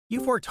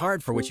You've worked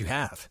hard for what you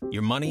have.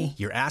 Your money,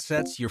 your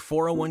assets, your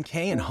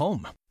 401k, and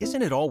home.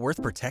 Isn't it all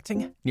worth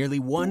protecting? Nearly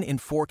 1 in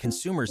 4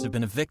 consumers have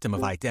been a victim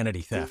of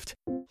identity theft.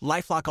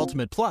 LifeLock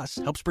Ultimate Plus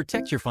helps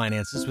protect your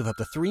finances with up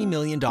to $3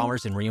 million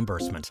in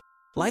reimbursement.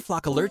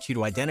 LifeLock alerts you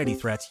to identity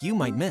threats you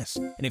might miss.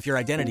 And if your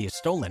identity is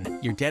stolen,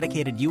 your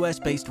dedicated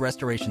U.S.-based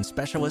restoration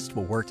specialist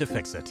will work to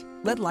fix it.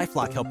 Let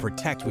LifeLock help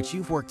protect what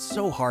you've worked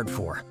so hard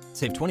for.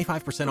 Save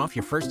 25% off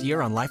your first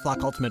year on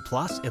LifeLock Ultimate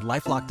Plus at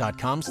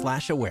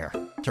LifeLock.com/aware.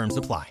 Terms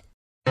apply.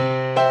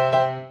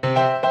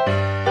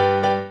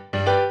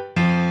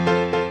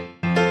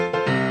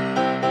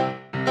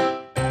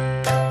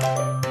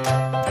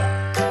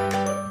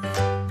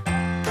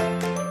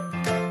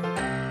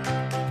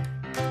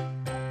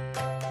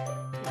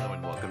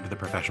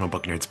 Professional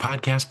Book Nerds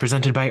podcast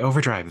presented by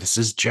Overdrive. This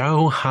is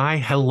Joe. Hi,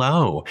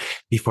 hello.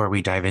 Before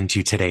we dive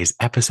into today's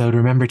episode,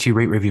 remember to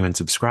rate, review, and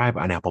subscribe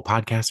on Apple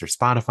Podcasts or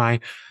Spotify.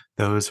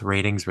 Those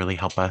ratings really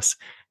help us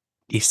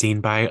be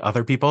seen by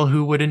other people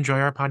who would enjoy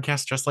our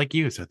podcast just like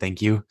you. So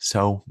thank you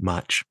so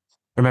much.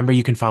 Remember,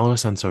 you can follow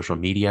us on social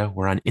media.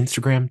 We're on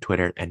Instagram,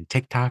 Twitter, and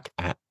TikTok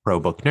at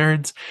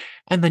ProBookNerds.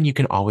 And then you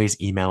can always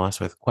email us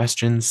with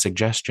questions,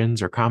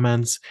 suggestions, or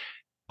comments.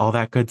 All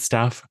that good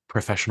stuff,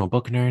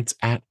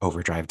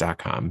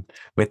 professionalbooknerds@overdrive.com.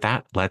 With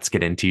that, let's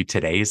get into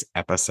today's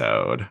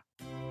episode.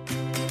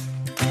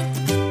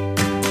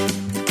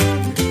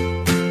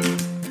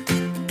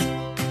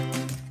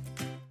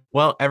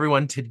 Well,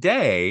 everyone,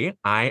 today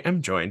I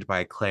am joined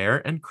by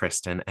Claire and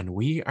Kristen, and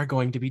we are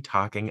going to be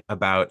talking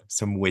about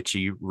some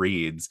witchy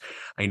reads.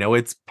 I know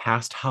it's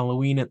past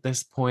Halloween at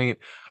this point,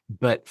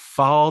 but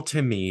fall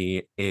to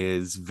me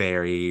is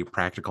very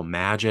practical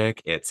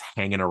magic. It's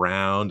hanging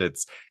around.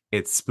 It's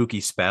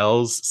spooky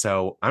spells.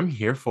 So I'm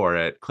here for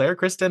it. Claire,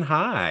 Kristen,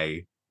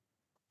 hi.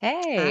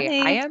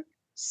 Hey, Hi. I am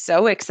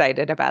so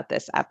excited about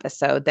this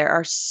episode. There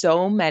are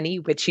so many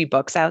witchy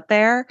books out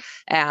there,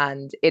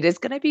 and it is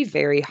going to be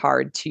very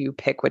hard to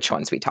pick which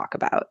ones we talk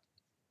about.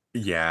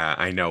 Yeah,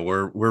 I know.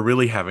 We're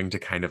really having to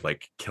kind of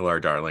like kill our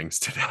darlings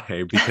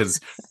today because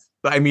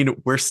I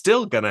mean, we're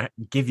still gonna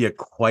give you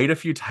quite a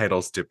few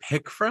titles to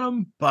pick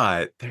from,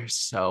 but there's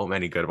so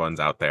many good ones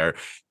out there.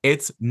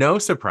 It's no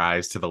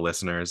surprise to the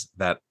listeners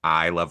that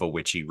I love a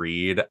witchy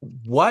read.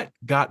 What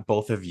got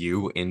both of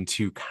you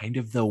into kind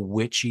of the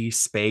witchy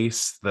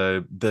space,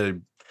 the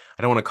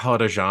I don't want to call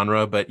it a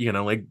genre, but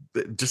like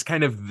just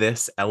kind of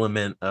this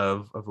element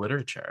of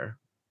literature?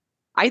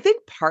 I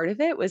think part of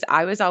it was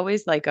I was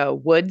always like a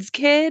woods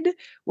kid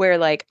where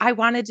like I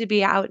wanted to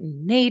be out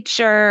in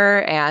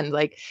nature and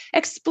like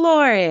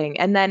exploring.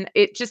 And then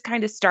it just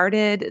kind of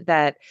started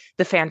that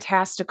the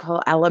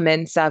fantastical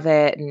elements of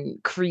it and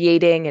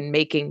creating and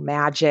making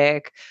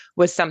magic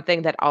was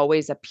something that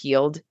always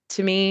appealed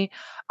to me.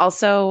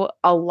 Also,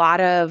 a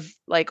lot of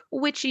like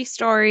witchy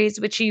stories,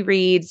 witchy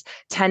reads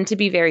tend to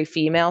be very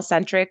female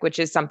centric, which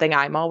is something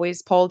I'm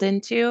always pulled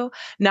into.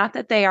 Not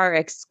that they are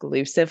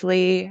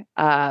exclusively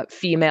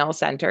female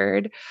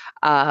centered,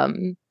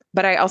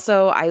 but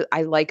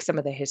I like some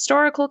of the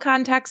historical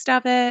context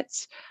of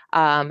it,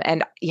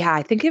 and yeah,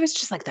 I think it was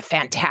just like the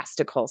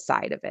fantastical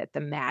side of it, the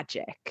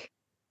magic.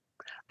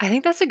 I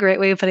think that's a great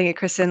way of putting it,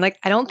 Kristen. Like,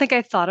 I don't think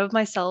I thought of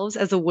myself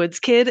as a woods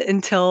kid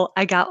until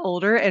I got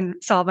older and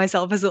saw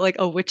myself as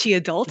a witchy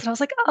adult. And I was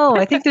like, oh,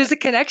 I think there's a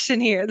connection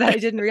here that I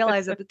didn't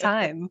realize at the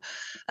time.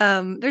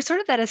 There's sort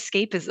of that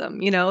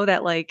escapism,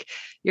 that like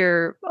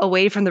you're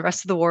away from the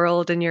rest of the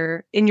world and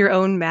you're in your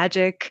own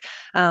magic.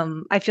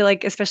 I feel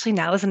like, especially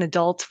now as an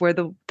adult, where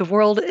the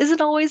world isn't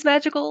always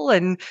magical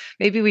and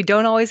maybe we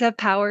don't always have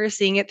power,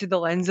 seeing it through the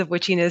lens of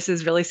witchiness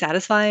is really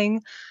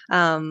satisfying.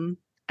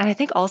 And I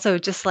think also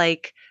just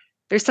like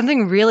there's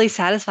something really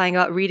satisfying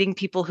about reading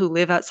people who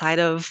live outside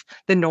of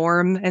the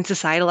norm and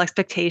societal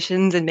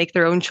expectations and make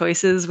their own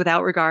choices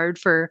without regard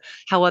for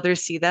how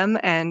others see them.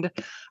 And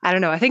I don't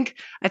know, I think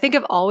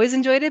I've always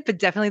enjoyed it, but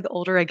definitely the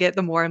older I get,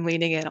 the more I'm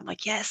leaning in. I'm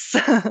like, yes.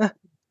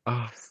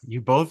 Oh,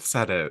 you both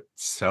said it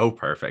so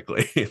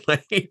perfectly.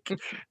 Like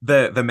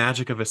the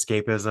magic of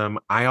escapism.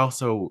 I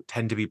also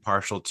tend to be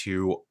partial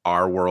to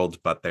our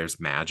world, but there's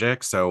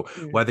magic. So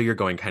whether you're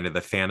going kind of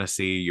the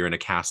fantasy, you're in a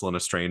castle in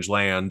a strange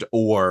land,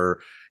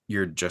 or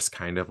you're just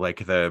kind of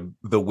like the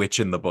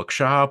witch in the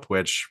bookshop,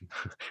 which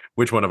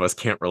one of us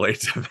can't relate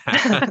to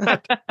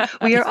that?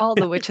 We are all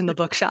the witch in the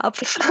bookshop.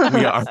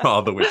 We are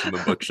all the witch in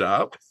the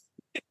bookshop.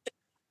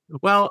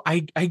 Well,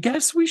 I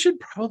guess we should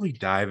probably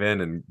dive in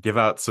and give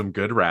out some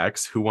good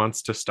recs. Who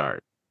wants to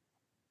start?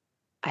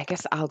 I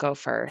guess I'll go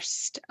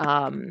first.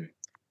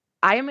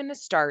 I am going to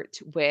start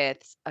with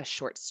a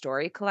short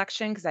story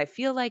collection because I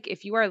feel like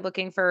if you are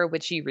looking for a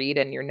witchy read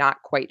and you're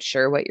not quite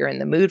sure what you're in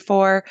the mood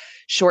for,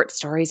 short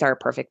stories are a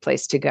perfect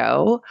place to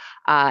go.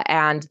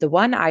 And the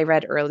one I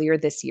read earlier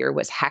this year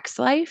was Hex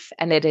Life,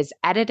 and it is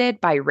edited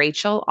by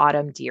Rachel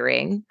Autumn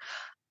Deering.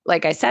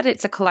 Like I said,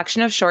 it's a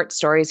collection of short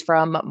stories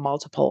from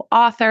multiple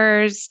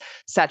authors,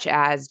 such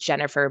as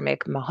Jennifer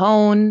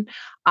McMahon,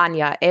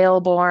 Anya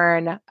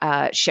Ailborn,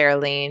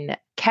 Sherilyn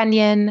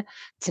Kenyon,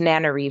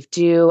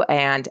 Tananarive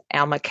and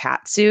Alma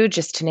Katsu,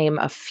 just to name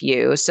a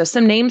few. So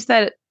some names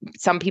that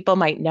some people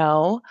might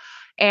know.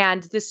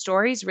 And the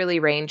stories really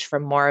range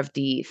from more of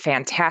the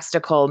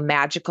fantastical,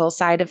 magical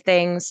side of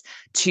things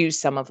to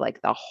some of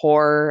like the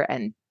horror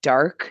and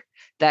dark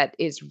that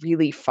is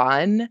really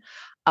fun.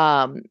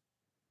 Um,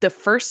 the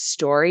first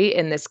story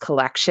in this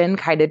collection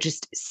kind of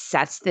just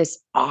sets this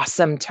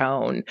awesome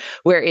tone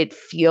where it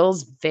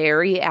feels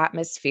very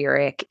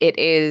atmospheric. It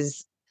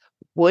is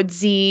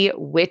woodsy,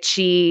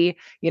 witchy.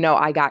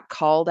 I got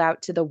called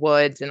out to the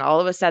woods, and all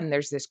of a sudden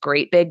there's this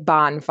great big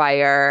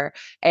bonfire.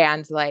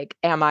 And like,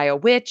 am I a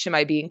witch? Am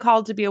I being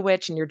called to be a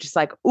witch? And you're just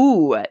like,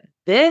 ooh,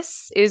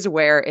 this is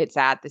where it's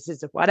at. This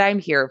is what I'm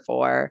here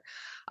for.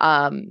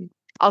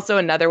 Also,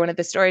 another one of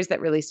the stories that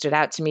really stood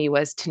out to me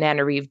was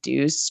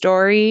Tananarive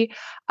story,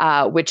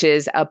 which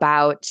is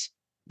about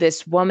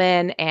this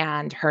woman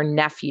and her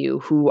nephew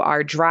who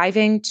are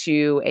driving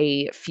to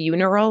a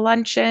funeral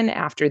luncheon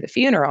after the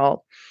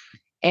funeral.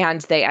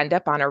 And they end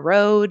up on a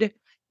road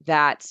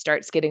that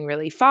starts getting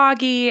really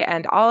foggy.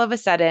 And all of a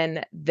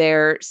sudden,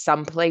 they're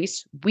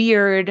someplace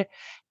weird.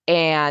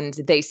 And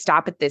they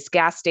stop at this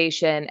gas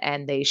station,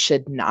 and they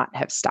should not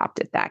have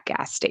stopped at that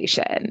gas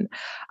station.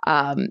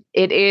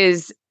 It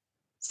is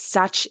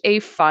such a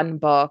fun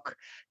book.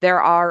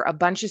 There are a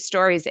bunch of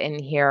stories in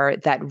here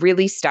that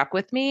really stuck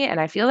with me. And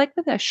I feel like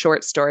with a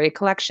short story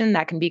collection,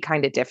 that can be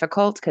kind of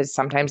difficult because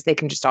sometimes they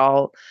can just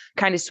all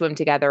kind of swim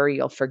together, or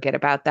you'll forget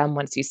about them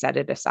once you set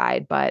it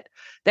aside. But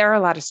there are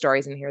a lot of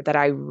stories in here that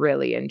I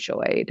really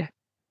enjoyed.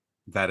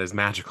 That is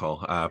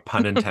magical,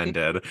 pun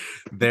intended.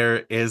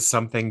 There is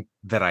something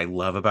that I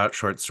love about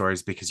short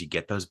stories because you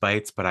get those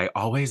bites, but I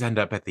always end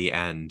up at the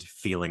end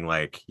feeling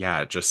like,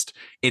 yeah, just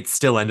it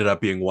still ended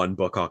up being one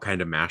book all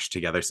kind of mashed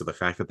together. So the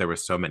fact that there were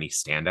so many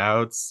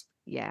standouts,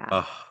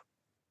 Yeah.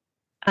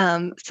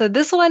 So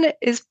this one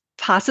is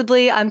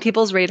possibly on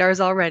people's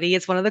radars already.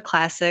 It's one of the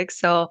classics.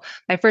 So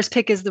my first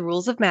pick is The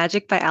Rules of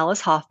Magic by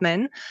Alice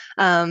Hoffman.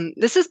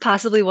 This is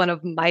possibly one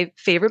of my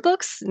favorite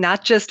books,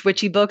 not just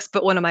witchy books,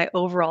 but one of my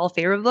overall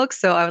favorite books.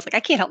 So I was like, I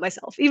can't help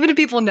myself. Even if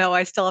people know,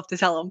 I still have to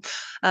tell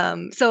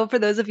them. So for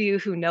those of you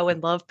who know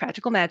and love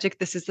practical magic,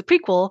 this is the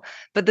prequel,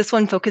 but this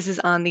one focuses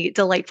on the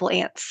delightful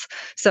ants.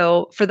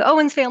 So for the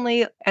Owens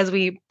family, as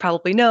we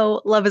probably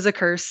know, love is a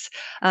curse.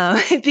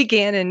 It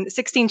began in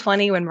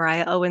 1620 when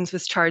Maria Owens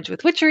was charged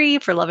with witchery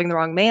for loving the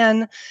wrong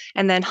man.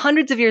 And then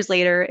hundreds of years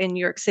later in New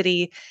York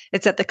City,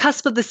 it's at the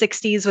cusp of the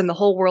 60s when the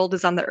whole world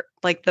is on the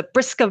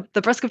brisk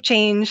of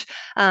change.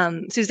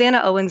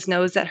 Susanna Owens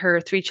knows that her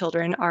three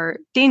children are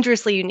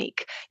dangerously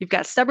unique. You've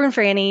got stubborn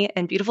Franny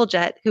and beautiful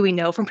Jet, who we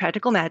know from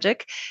Practical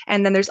Magic.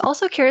 And then there's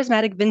also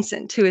charismatic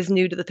Vincent, who is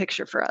new to the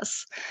picture for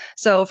us.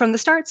 So from the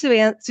start,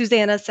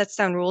 Susanna sets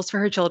down rules for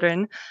her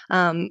children.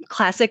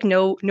 Classic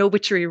no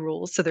witchery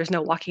rules. So there's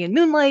no walking in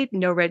moonlight,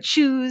 no red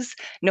shoes,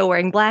 no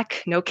wearing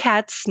black, no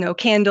cats, no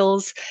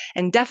candles,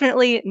 and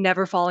definitely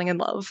never falling in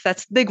love.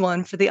 That's the big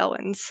one for the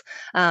Owens.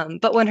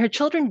 But when her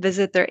children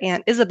visit their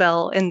Aunt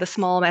Isabel in the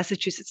small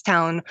Massachusetts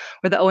town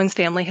where the Owens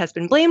family has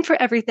been blamed for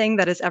everything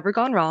that has ever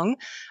gone wrong,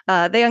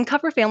 they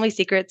uncover family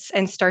secrets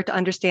and start to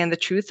understand the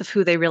truth of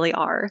who they really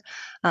are.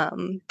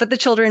 But the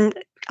children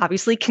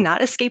obviously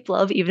cannot escape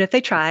love, even if they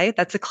try.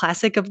 That's a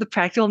classic of the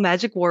practical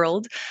magic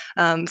world.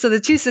 So the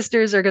two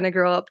sisters are going to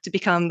grow up to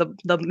become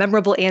the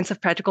memorable aunts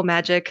of practical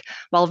magic,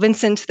 while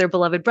Vincent, their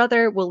beloved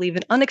brother, will leave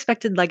an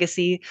unexpected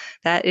legacy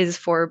that is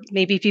for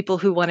maybe people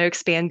who want to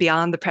expand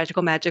beyond the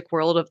practical magic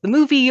world of the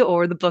movie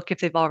or the book if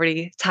they've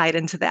already tied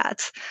into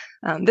that.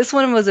 This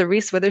one was a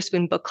Reese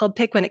Witherspoon book club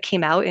pick when it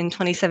came out in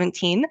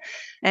 2017.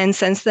 And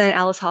since then,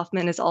 Alice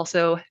Hoffman has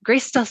also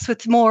graced us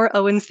with more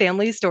Owens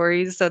family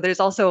stories. So there's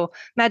also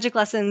Magic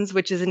Lessons,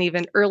 which is an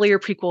even earlier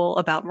prequel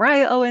about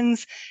Mariah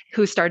Owens,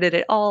 who started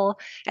it all.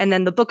 And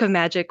then The Book of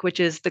Magic, which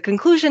is the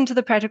conclusion to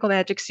the Practical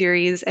Magic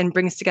series and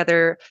brings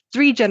together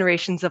 3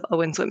 generations of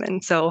Owens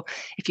women. So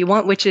if you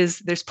want witches,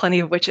 there's plenty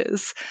of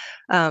witches.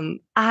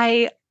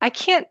 I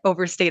can't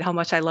overstate how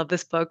much I love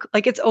this book.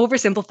 Like, it's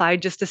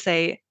oversimplified just to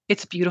say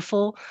it's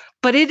beautiful,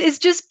 but it is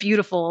just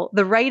beautiful.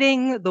 The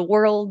writing, the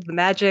world, the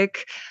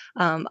magic.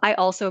 I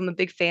also am a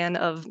big fan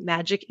of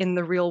magic in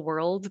the real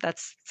world.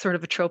 That's sort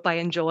of a trope I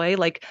enjoy,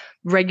 like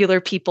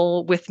regular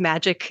people with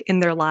magic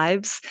in their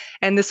lives.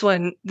 And this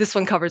one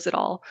covers it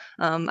all.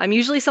 I'm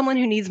usually someone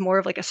who needs more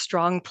of like a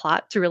strong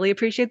plot to really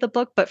appreciate the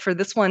book, but for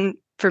this one,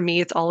 for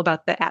me, it's all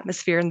about the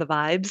atmosphere and the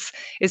vibes.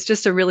 It's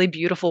just a really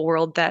beautiful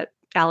world that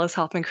Alice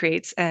Hoffman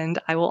creates, and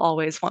I will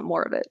always want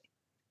more of it.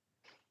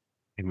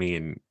 I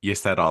mean, you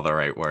said all the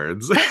right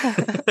words.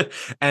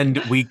 And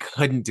we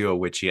couldn't do a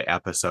witchy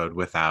episode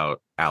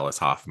without Alice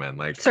Hoffman.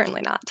 Like,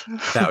 certainly not.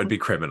 That would be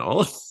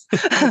criminal.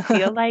 I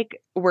feel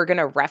like we're going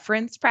to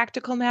reference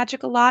practical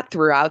magic a lot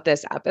throughout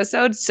this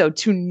episode. So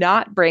to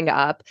not bring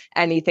up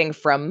anything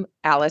from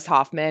Alice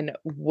Hoffman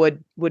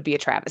would be a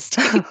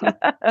travesty.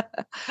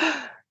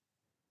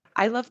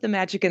 I love the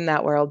magic in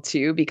that world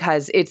too,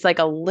 because it's like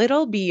a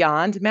little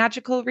beyond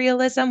magical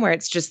realism where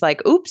it's just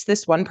like, oops,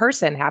 this one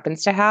person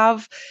happens to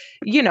have,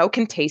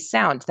 can taste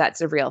sound.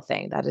 That's a real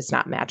thing. That is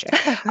not magic.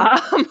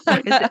 Or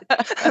is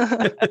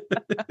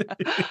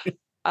it?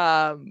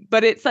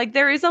 But it's like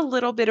there is a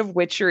little bit of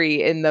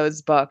witchery in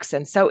those books.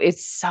 And so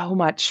it's so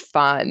much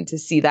fun to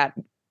see that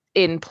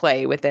in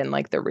play within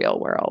like the real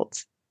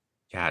world.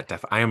 Yeah,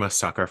 I am a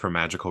sucker for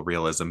magical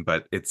realism,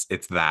 but it's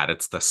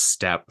the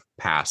step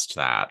past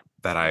that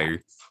I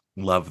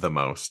love the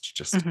most.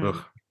 Just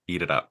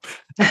eat it up.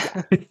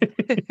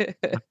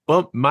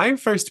 Well, my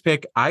first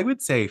pick, I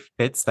would say,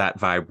 fits that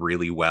vibe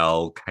really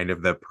well. Kind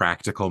of the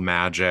practical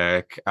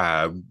magic,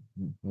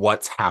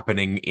 what's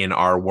happening in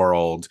our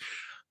world.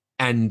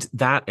 And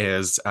that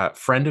is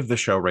friend of the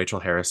show, Rachel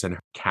Harrison,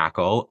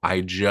 Cackle.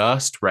 I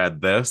just read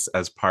this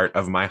as part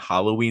of my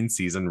Halloween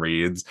season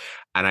reads.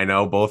 And I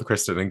know both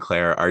Kristen and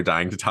Claire are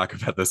dying to talk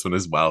about this one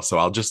as well. So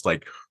I'll just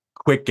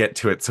quick get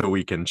to it so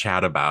we can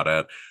chat about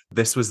it.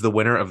 This was the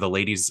winner of the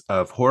Ladies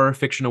of Horror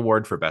Fiction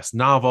Award for Best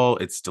Novel.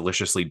 It's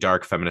deliciously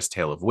dark feminist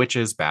tale of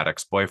witches, bad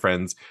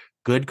ex-boyfriends,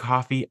 good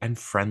coffee, and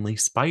friendly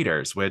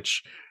spiders,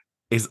 which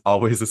is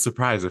always a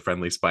surprise, a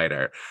friendly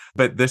spider.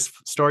 But this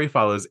story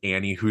follows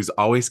Annie, who's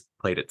always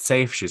played it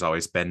safe. She's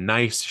always been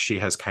nice. She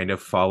has kind of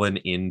fallen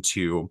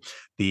into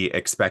the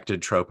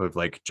expected trope of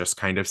just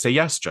kind of say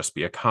yes, just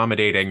be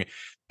accommodating.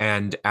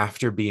 And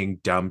after being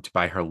dumped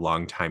by her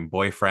longtime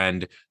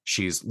boyfriend,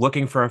 she's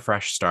looking for a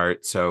fresh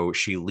start. So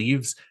she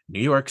leaves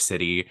New York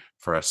City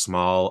for a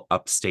small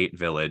upstate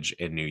village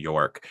in New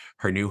York.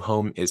 Her new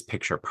home is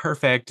picture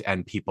perfect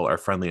and people are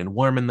friendly and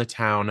warm in the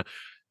town,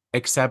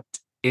 except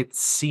it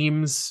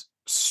seems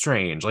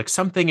strange, like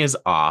something is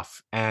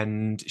off,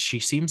 and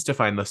she seems to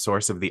find the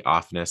source of the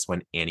offness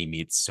when Annie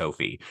meets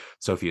Sophie.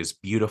 Sophie is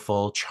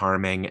beautiful,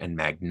 charming, and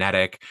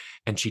magnetic,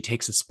 and she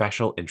takes a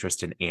special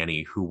interest in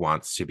Annie, who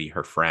wants to be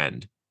her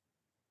friend.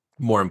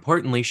 More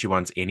importantly, she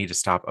wants Annie to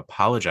stop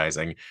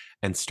apologizing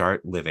and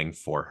start living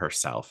for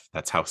herself.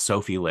 That's how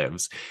Sophie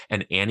lives.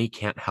 And Annie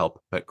can't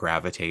help but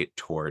gravitate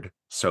toward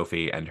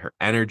Sophie and her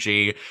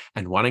energy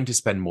and wanting to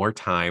spend more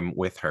time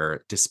with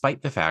her,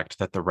 despite the fact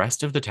that the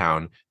rest of the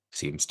town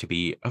seems to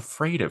be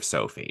afraid of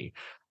Sophie.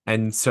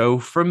 And so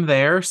from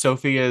there,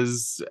 Sophie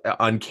is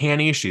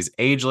uncanny. She's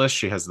ageless.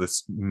 She has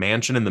this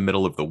mansion in the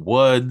middle of the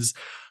woods.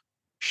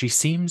 She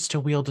seems to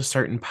wield a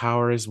certain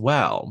power as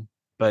well,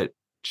 but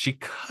she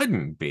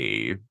couldn't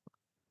be,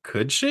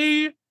 could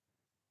she?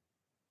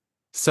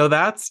 So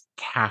that's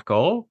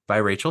Cackle by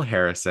Rachel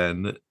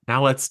Harrison.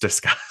 Now let's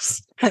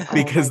discuss,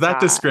 because that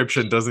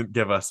description doesn't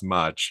give us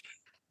much.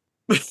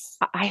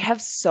 I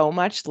have so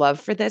much love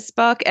for this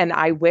book, and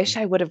I wish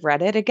I would have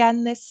read it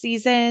again this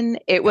season.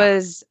 It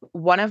was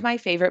one of my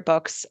favorite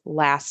books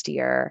last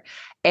year,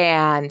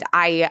 and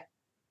I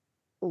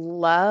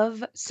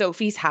love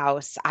Sophie's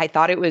house. I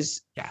thought it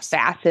was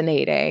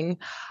fascinating.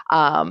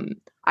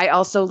 I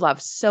also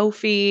love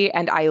Sophie,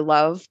 and I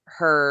love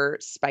her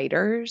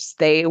spiders.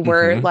 They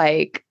were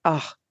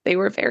they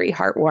were very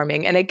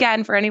heartwarming. And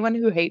again, for anyone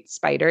who hates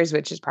spiders,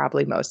 which is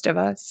probably most of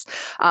us,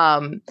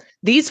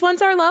 these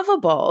ones are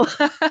lovable.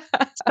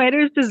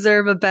 Spiders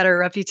deserve a better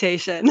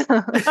reputation.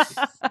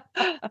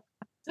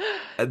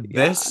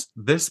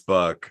 This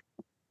book,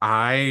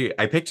 I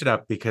picked it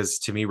up because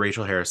to me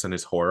Rachel Harrison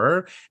is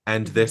horror,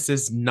 and this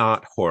is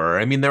not horror.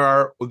 I mean, there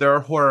are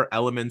horror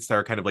elements, that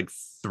are kind of like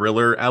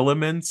thriller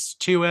elements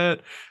to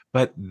it,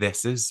 but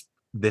this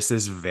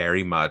is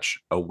very much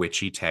a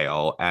witchy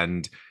tale,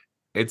 and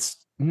it's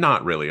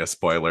not really a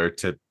spoiler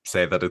to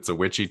say that it's a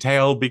witchy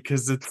tale,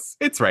 because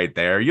it's right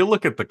there. You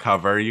look at the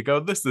cover, you go,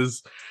 this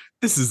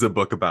is a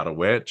book about a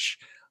witch.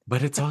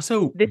 But it's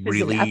also this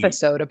really is an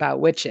episode about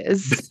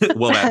witches.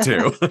 Well, that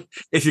too.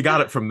 If you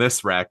got it from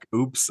this rec,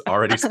 oops,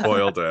 already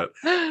spoiled it.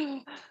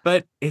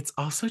 But it's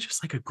also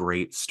just a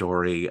great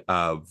story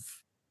of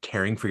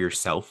caring for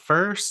yourself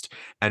first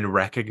and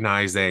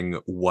recognizing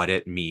what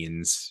it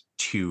means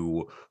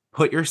to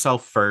put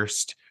yourself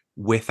first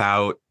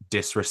without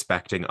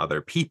disrespecting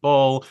other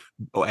people,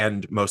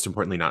 and most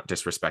importantly, not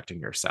disrespecting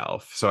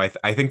yourself. So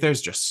I think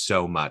there's just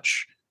so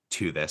much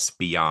to this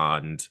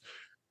beyond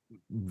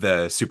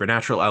the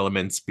supernatural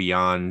elements,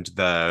 beyond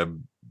the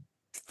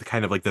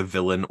kind of the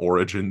villain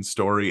origin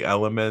story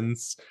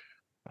elements.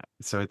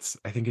 So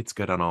I think it's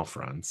good on all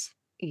fronts.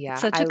 Yeah.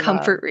 Such a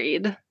comfort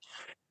read.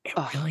 It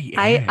really is.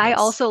 I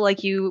also,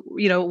 like you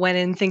went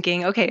in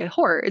thinking, okay,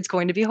 horror, it's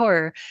going to be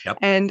horror. Yep.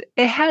 And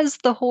it has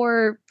the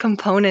horror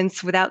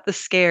components without the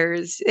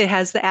scares. It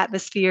has the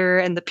atmosphere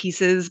and the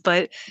pieces,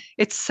 but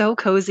it's so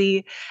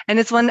cozy. And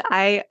it's one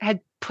I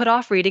had put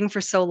off reading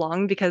for so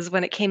long, because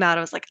when it came out,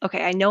 I was like,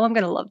 okay, I know I'm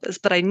going to love this,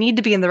 but I need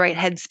to be in the right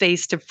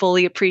headspace to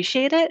fully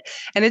appreciate it.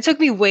 And it took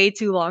me way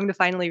too long to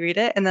finally read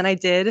it. And then I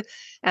did.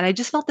 And I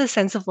just felt this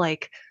sense of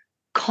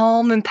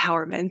calm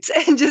empowerment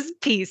and just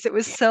peace. It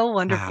was so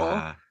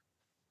wonderful.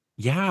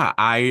 Yeah,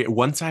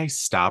 once I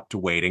stopped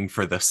waiting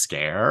for the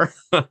scare,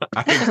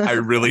 I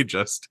really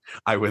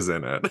I was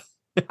in it.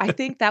 I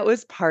think that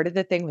was part of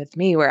the thing with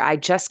me, where I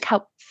just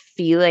kept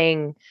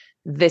feeling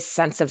this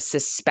sense of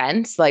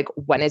suspense, like,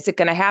 when is it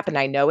going to happen?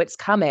 I know it's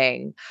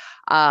coming.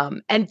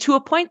 And to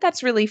a point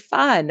that's really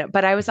fun.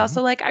 But I was Mhm.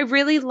 also like, I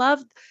really love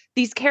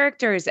these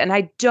characters and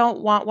I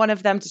don't want one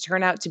of them to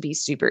turn out to be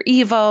super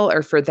evil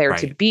or for there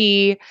to Right.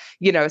 be,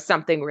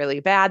 something really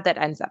bad that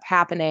ends up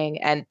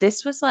happening. And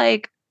this was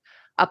like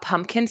a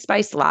pumpkin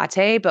spice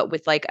latte, but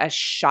with like a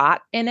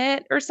shot in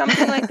it or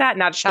something like that.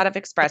 Not a shot of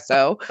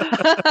espresso,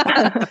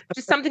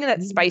 just something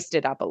that spiced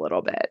it up a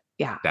little bit.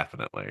 Yeah.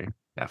 Definitely.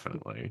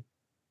 Definitely.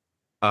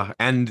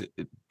 And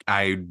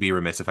I'd be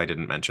remiss if I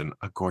didn't mention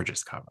a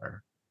gorgeous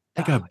cover,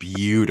 like a Oh,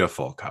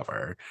 beautiful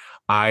cover.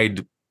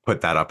 I'd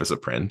put that up as a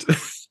print.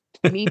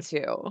 me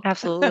too.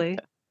 Absolutely.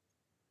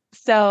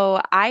 So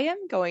I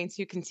am going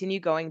to continue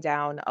going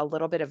down a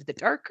little bit of the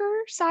darker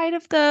side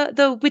of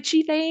the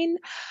witchy vein.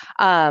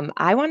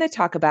 I want to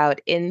talk about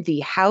 "In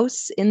the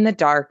House in the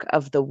Dark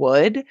of the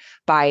Wood"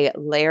 by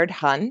Laird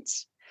Hunt.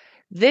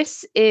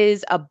 This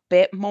is a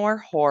bit more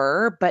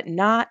horror, but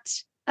not,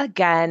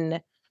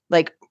 again,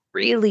 like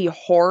really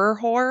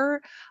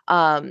horror.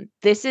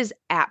 This is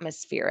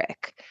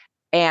atmospheric.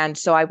 And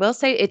so I will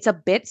say it's a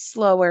bit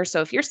slower.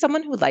 So if you're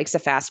someone who likes a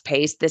fast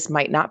pace, this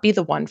might not be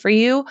the one for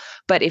you.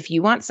 But if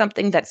you want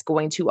something that's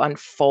going to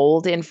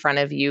unfold in front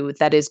of you,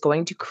 that is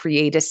going to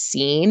create a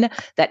scene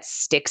that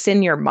sticks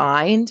in your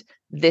mind,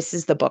 this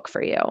is the book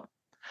for you.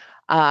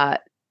 Uh,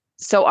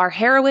 so our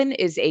heroine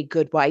is a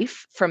good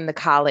wife from the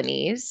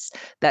colonies.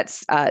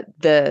 That's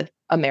the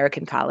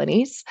American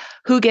colonies,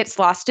 who gets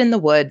lost in the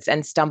woods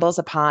and stumbles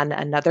upon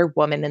another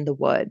woman in the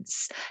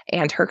woods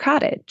and her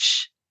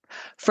cottage.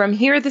 From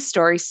here, the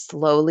story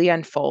slowly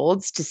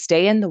unfolds to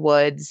stay in the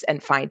woods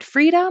and find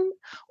freedom,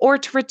 or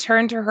to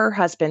return to her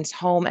husband's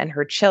home and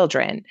her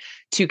children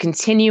to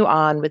continue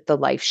on with the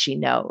life she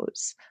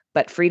knows.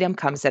 But freedom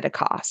comes at a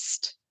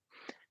cost.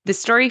 The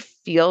story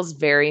feels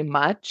very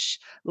much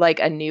like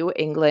a New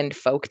England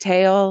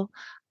folktale.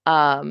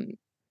 Um,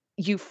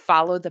 you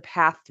follow the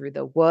path through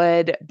the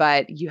wood,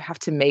 but you have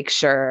to make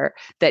sure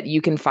that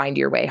you can find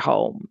your way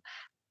home.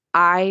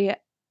 I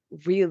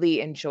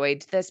really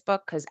enjoyed this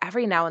book because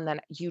every now and then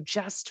you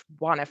just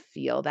want to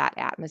feel that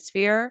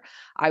atmosphere.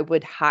 I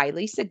would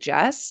highly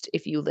suggest,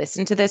 if you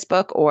listen to this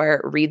book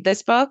or read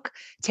this book,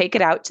 take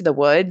it out to the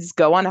woods,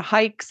 go on a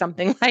hike,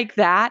 something like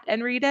that,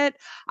 and read it.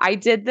 I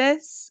did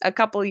this a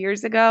couple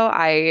years ago.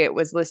 I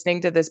was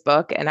listening to this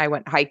book and I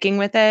went hiking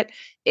with it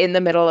in the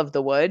middle of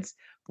the woods,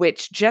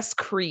 which just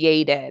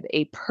created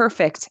a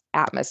perfect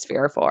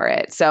atmosphere for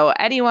it. So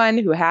anyone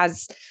who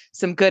has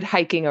some good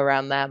hiking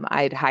around them,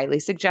 I'd highly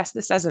suggest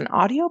this as an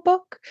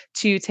audiobook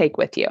to take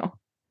with you.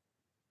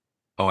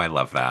 Oh, I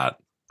love that.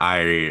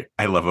 I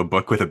love a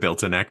book with a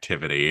built-in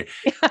activity.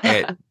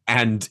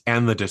 And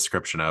the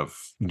description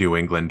of New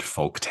England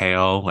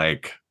folktale,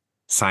 like,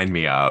 sign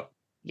me up.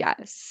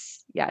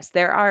 Yes. Yes,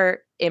 there are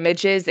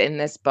images in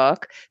this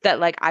book that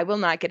like I will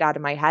not get out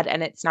of my head,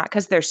 and it's not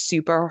because they're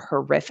super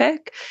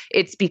horrific.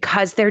 It's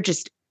because they're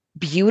just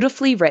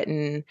beautifully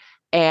written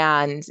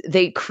and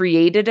they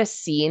created a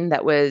scene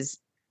that was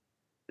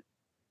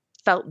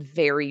felt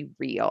very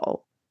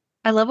real.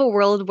 I love a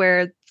world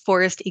where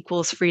forest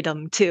equals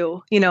freedom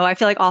too. I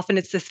feel like often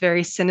it's this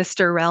very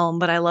sinister realm,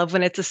 but I love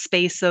when it's a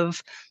space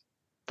of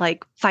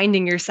like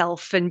finding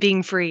yourself and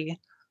being free.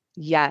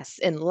 Yes,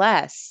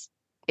 unless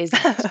is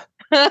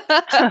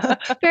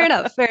Fair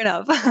enough. Fair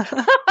enough.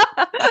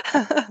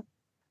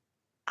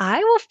 I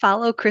will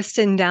follow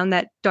Kristen down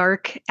that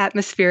dark,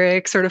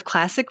 atmospheric, sort of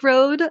classic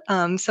road.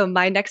 So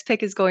my next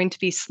pick is going to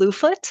be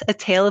Slewfoot, A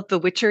Tale of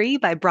Bewitchery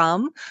by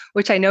Brom,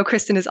 which I know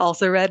Kristen has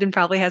also read and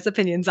probably has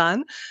opinions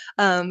on.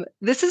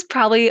 This is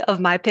probably of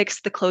my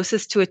picks the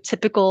closest to a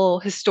typical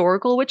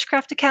historical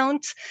witchcraft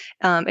account.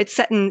 It's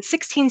set in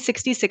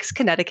 1666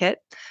 Connecticut.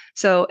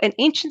 So an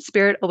ancient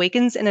spirit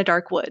awakens in a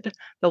dark wood.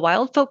 The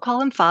wild folk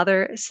call him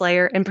father,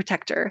 slayer, and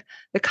protector.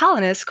 The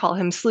colonists call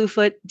him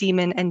Slewfoot,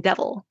 demon, and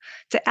devil.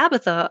 To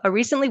Abatha, a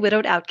recently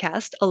widowed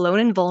outcast, alone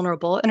and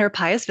vulnerable in her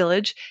pious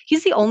village,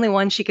 he's the only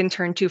one she can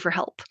turn to for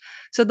help.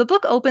 So the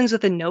book opens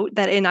with a note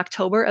that in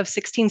October of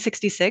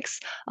 1666,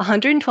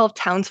 112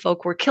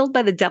 townsfolk were killed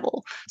by the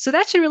devil. So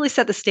that should really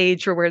set the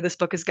stage for where this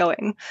book is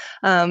going.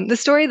 The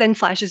story then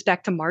flashes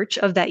back to March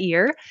of that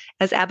year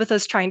as Abatha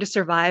is trying to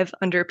survive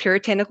under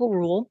puritanical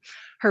rule.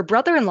 Her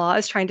brother-in-law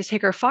is trying to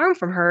take her farm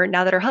from her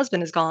now that her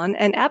husband is gone,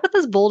 and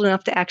Abatha's bold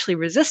enough to actually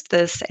resist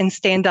this and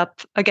stand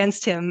up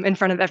against him in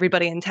front of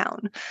everybody in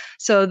town.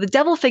 So the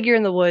devil figure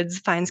in the woods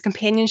finds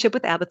companionship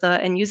with Abatha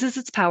and uses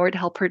its power to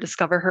help her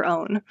discover her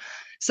own.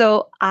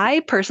 So I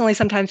personally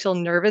sometimes feel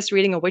nervous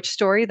reading a witch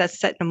story that's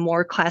set in a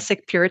more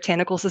classic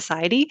puritanical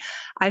society.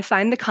 I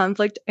find the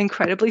conflict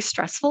incredibly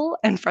stressful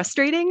and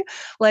frustrating.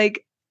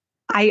 Like,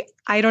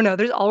 I don't know.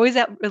 There's always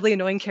that really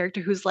annoying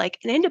character who's like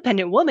an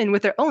independent woman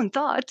with her own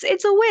thoughts.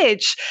 It's a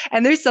witch.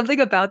 And there's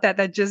something about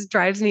that just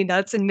drives me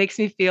nuts and makes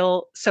me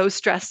feel so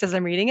stressed as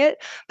I'm reading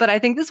it. But I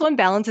think this one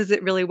balances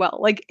it really well.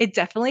 Like it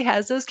definitely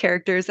has those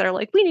characters that are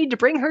like, we need to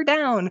bring her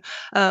down.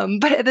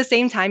 But at the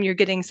same time, you're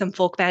getting some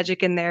folk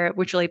magic in there,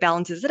 which really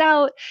balances it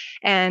out.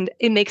 And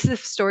it makes the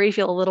story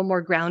feel a little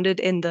more grounded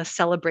in the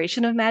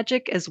celebration of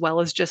magic as well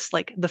as just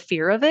like the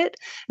fear of it.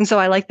 And so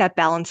I like that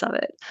balance of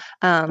it.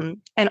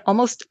 And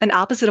almost an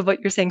opposite of what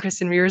you're saying,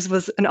 Kristen, yours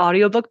was an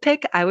audiobook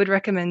pick. I would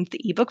recommend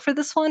the ebook for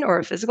this one or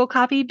a physical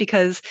copy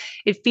because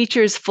it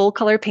features full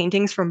color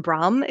paintings from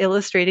Brahm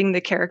illustrating the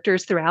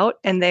characters throughout,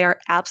 and they are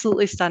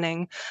absolutely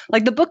stunning.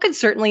 Like the book could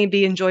certainly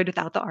be enjoyed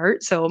without the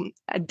art, so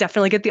I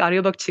definitely get the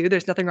audiobook too.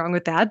 There's nothing wrong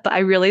with that, but I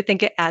really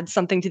think it adds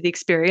something to the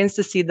experience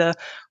to see the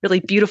really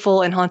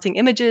beautiful and haunting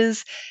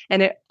images,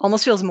 and it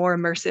almost feels more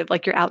immersive,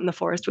 like you're out in the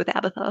forest with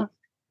Abatha.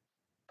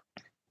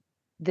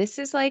 This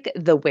is like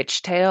the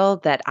witch tale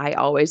that I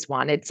always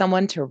wanted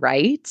someone to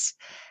write.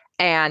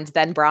 And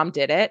then Brahm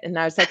did it. And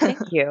I was like, thank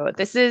you.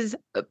 This is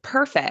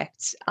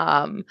perfect.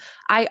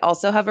 I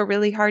also have a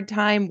really hard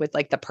time with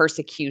like the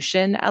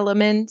persecution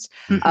element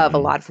of a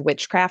Mhm. lot of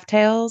witchcraft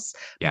tales.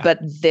 Yeah. But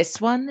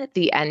this one,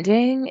 the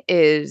ending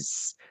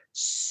is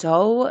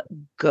so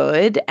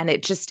good. And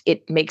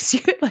it makes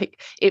you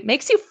like, it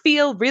makes you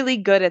feel really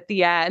good at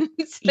the end.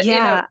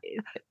 Yeah,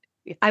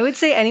 I would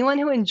say anyone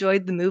who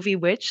enjoyed the movie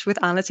Witch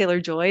with Anna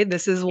Taylor-Joy,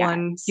 this is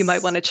one you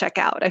might want to Yes. check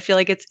out. I feel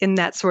like it's in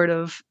that sort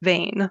of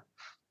vein.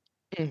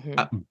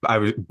 Mhm. I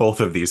was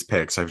both of these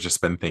picks. I've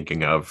just been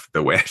thinking of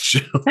The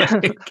Witch.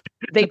 Like,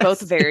 They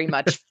both very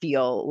much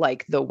feel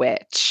like The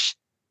Witch.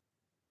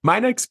 my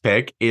next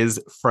pick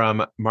is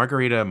from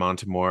Margarita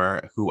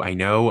Montemor, who I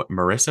know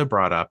Marissa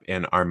brought up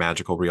in our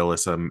magical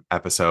realism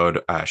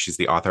episode. She's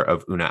the author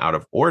of Una Out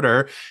of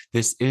Order.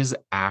 This is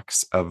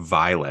Acts of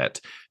Violet.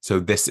 So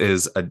this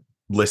is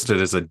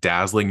listed as a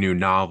dazzling new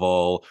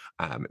novel.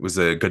 It was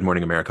a Good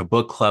Morning America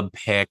book club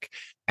pick.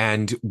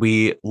 And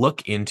we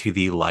look into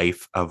the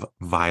life of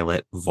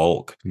Violet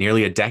Volk.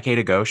 Nearly a decade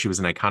ago, she was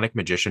an iconic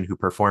magician who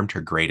performed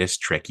her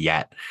greatest trick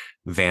yet,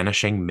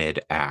 vanishing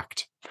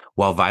mid-act.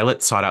 While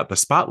Violet sought out the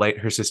spotlight,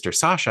 her sister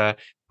Sasha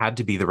had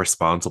to be the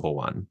responsible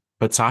one.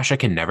 But Sasha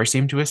can never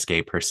seem to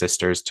escape her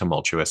sister's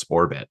tumultuous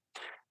orbit.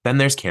 Then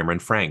there's Cameron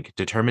Frank,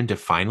 determined to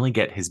finally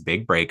get his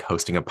big break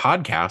hosting a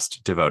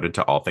podcast devoted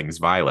to all things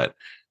Violet.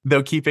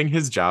 Though keeping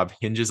his job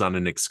hinges on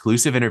an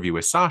exclusive interview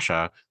with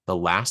Sasha, the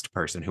last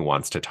person who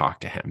wants to talk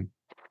to him.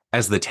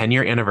 As the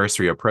 10-year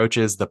anniversary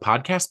approaches, the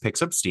podcast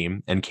picks up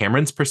steam, and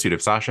Cameron's pursuit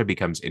of Sasha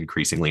becomes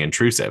increasingly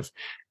intrusive.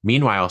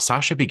 Meanwhile,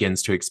 Sasha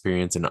begins to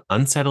experience an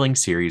unsettling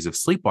series of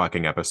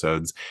sleepwalking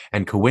episodes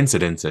and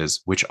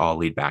coincidences, which all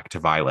lead back to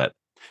Violet.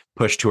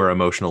 Pushed to her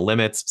emotional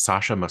limits,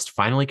 Sasha must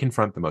finally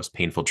confront the most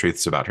painful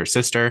truths about her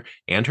sister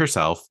and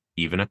herself,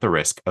 even at the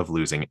risk of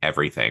losing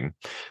everything.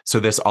 So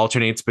this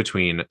alternates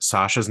between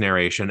Sasha's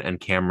narration and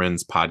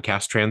Cameron's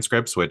podcast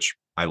transcripts, which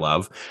I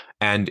love,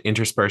 and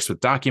interspersed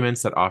with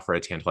documents that offer a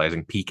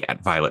tantalizing peek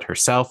at Violet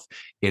herself.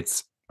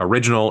 It's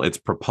original, it's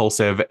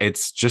propulsive,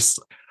 it's just,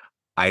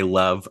 I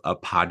love a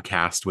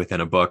podcast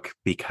within a book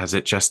because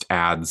it just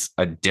adds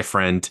a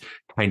different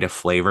kind of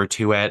flavor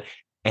to it.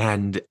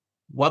 And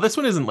while this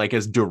one isn't like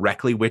as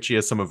directly witchy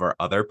as some of our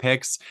other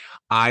picks,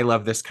 I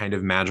love this kind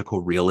of magical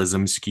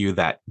realism skew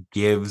that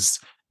gives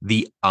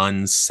the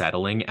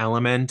unsettling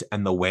element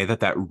and the way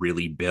that that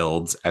really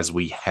builds as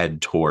we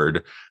head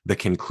toward the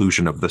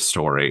conclusion of the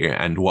story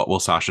and what will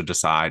Sasha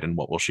decide and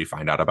what will she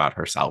find out about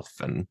herself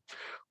and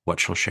what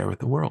she'll share with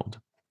the world.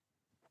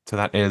 So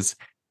that is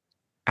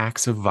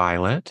Acts of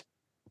Violet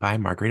by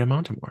Margarita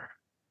Montemor.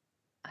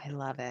 I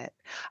love it.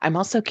 I'm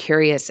also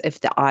curious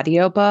if the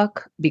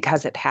audiobook,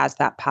 because it has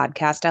that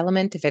podcast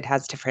element, if it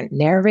has different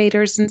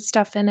narrators and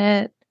stuff in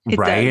it. It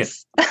Right?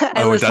 does. I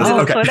Oh, it listened does? to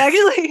this Okay. one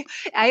actually.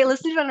 I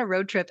listened to it on a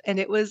road trip and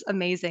it was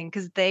amazing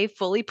because they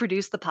fully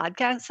produced the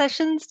podcast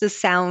sessions to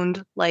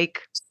sound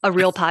like a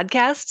real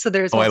podcast. So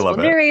there's Oh, I multiple love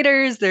it.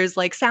 narrators, there's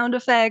like sound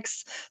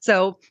effects.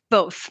 So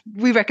both.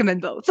 We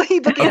recommend both,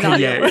 ebook and Okay,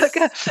 yay. audiobook.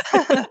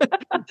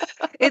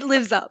 It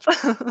lives up.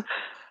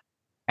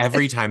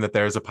 Every time that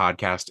there's a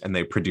podcast and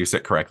they produce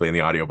it correctly in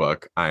the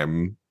audiobook,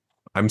 I'm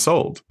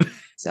sold.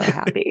 So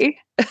happy.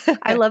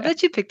 I love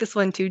that you picked this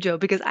one too, Joe,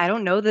 because I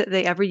don't know that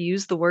they ever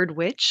use the word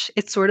witch.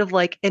 It's sort of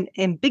like an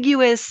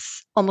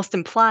ambiguous, almost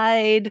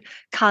implied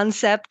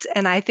concept.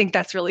 And I think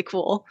that's really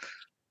cool.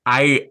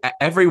 I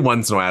every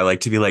once in a while I like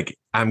to be like,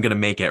 I'm gonna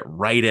make it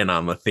right in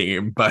on the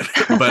theme, but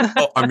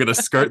I'm gonna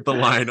skirt the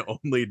line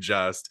only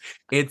just.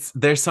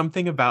 There's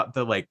something about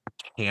the like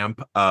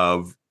camp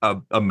of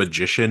a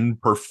magician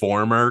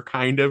performer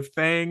kind of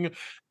thing,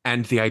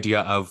 and the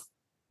idea of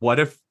what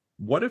if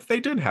they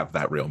did have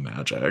that real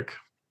magic?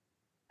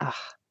 Ah,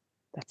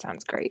 that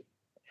sounds great.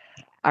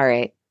 All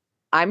right.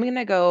 I'm going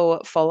to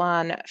go full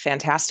on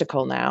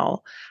fantastical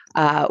now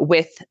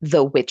with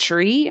The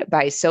Witchery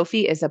by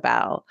Sophie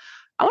Isabel.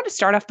 I want to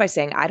start off by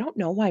saying I don't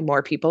know why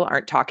more people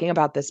aren't talking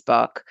about this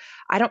book.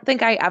 I don't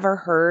think I ever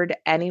heard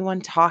anyone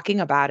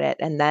talking about it.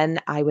 And then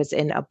I was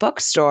in a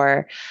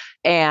bookstore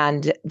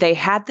and they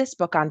had this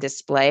book on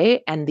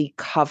display, and the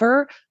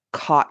cover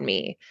caught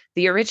me.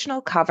 The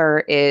original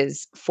cover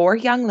is four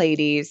young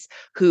ladies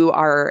who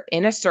are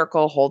in a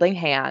circle holding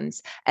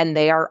hands, and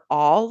they are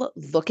all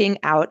looking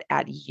out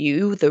at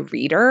you, the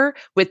reader,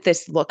 with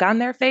this look on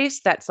their face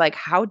that's like,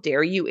 how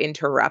dare you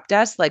interrupt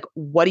us? Like,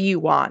 what do you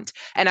want?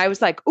 And I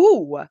was like,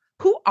 ooh,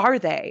 who are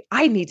they?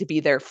 I need to be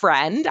their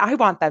friend. I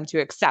want them to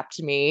accept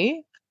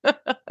me.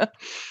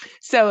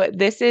 So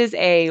this is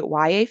a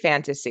YA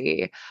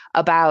fantasy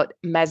about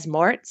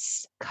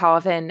Mesmort's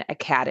Coven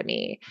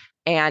Academy,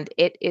 and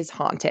it is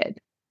haunted.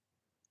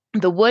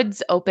 The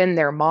woods open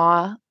their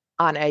maw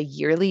on a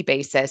yearly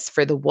basis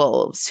for the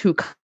wolves who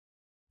come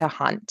to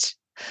hunt.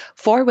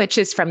 Four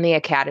witches from the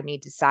academy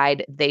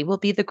decide they will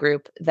be the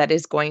group that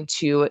is going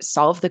to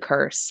solve the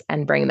curse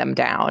and bring them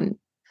down.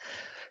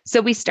 So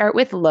we start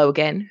with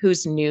Logan,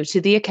 who's new to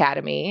the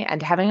academy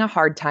and having a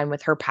hard time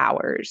with her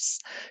powers.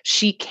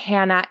 She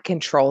cannot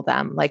control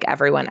them like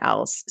everyone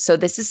else. So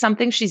this is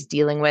something she's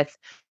dealing with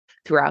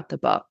throughout the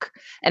book.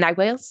 And I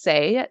will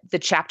say the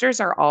chapters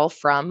are all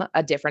from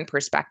a different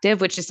perspective,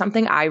 which is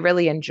something I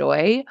really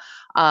enjoy.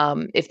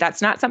 If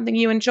that's not something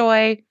you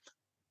enjoy,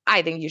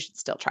 I think you should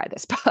still try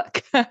this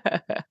book.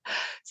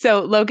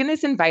 So Logan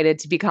is invited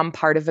to become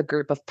part of a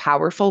group of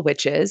powerful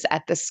witches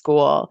at the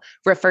school,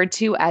 referred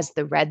to as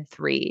the Red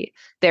Three.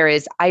 There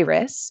is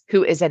Iris,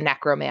 who is a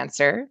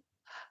necromancer,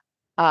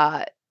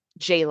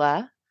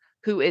 Jayla,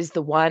 who is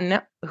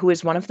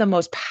one of the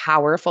most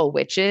powerful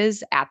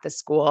witches at the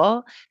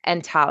school,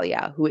 and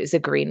Talia, who is a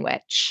green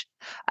witch.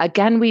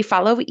 Again, we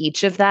follow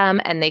each of them,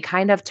 and they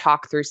kind of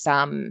talk through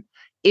some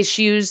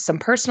issues, some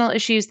personal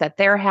issues that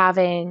they're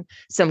having,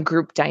 some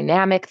group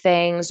dynamic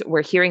things.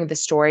 We're hearing the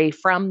story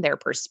from their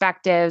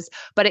perspectives,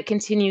 but it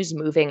continues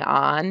moving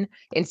on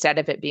instead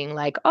of it being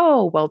like,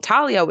 oh, well,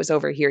 Talia was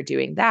over here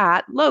doing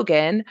that.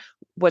 Logan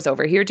was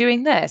over here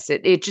doing this.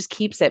 It just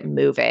keeps it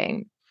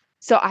moving.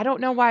 So I don't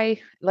know why,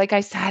 like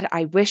I said,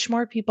 I wish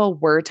more people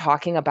were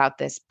talking about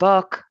this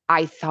book.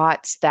 I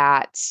thought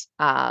that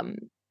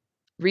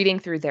reading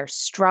through their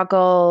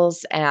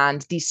struggles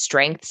and the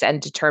strengths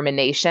and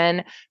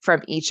determination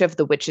from each of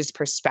the witches'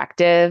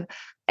 perspective.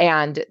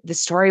 And the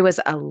story was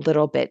a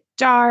little bit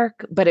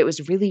dark, but it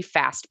was really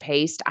fast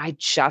paced. I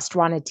just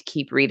wanted to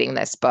keep reading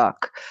this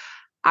book.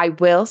 I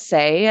will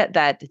say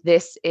that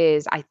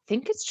I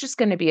think it's just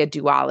going to be a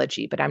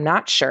duology, but I'm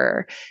not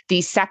sure.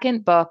 The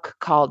second book,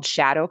 called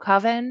Shadow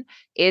Coven,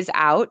 is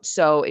out.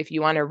 So if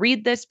you want to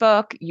read this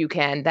book, you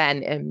can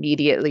then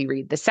immediately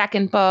read the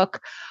second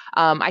book.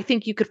 I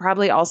think you could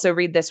probably also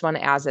read this one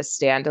as a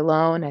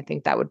standalone. I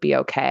think that would be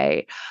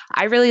okay.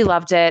 I really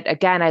loved it.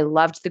 Again, I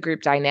loved the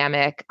group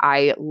dynamic.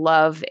 I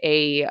love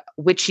a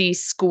witchy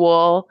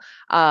school.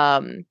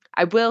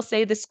 I will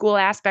say the school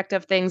aspect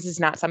of things is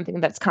not something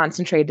that's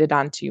concentrated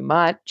on too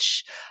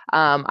much.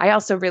 I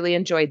also really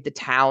enjoyed the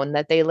town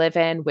that they live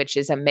in, which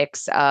is a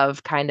mix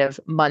of kind of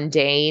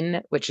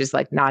mundane, which is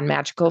like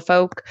non-magical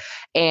folk,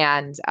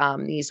 and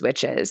these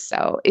witches.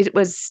 So it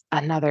was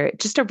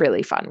just a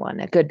really fun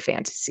one, a good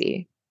fantasy.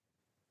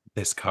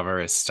 This cover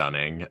is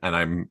stunning, and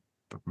I'm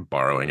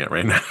borrowing it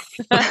right now.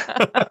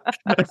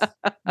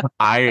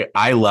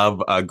 I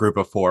love a group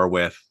of four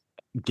with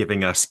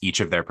giving us each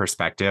of their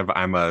perspective.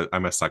 I'm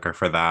a sucker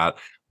for that,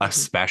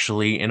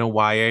 especially in a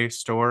YA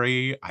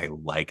story. I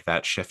like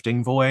that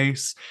shifting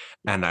voice,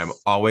 and I'm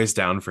always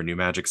down for new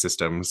magic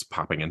systems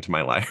popping into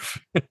my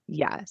life.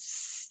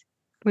 Yes.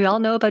 We all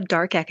know about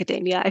dark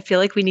academia. I feel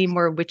like we need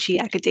more witchy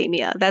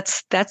academia.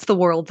 That's the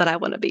world that I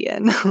want to be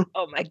in.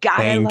 Oh my God,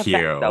 I Thank love you.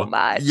 that so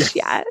much.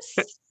 Yes.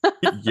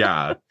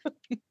 Yeah.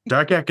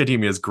 Dark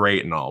academia is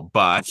great and all,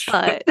 but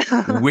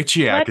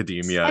witchy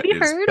academia have you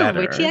is heard better.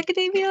 of witchy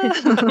academia?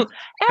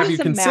 Have you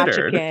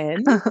considered?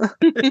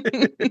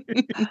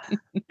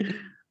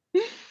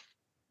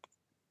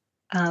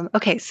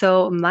 Okay,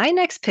 so my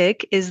next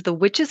pick is The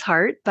Witch's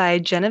Heart by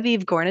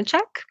Genevieve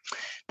Gornichek.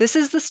 This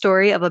is the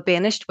story of a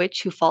banished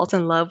witch who falls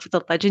in love with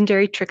the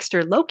legendary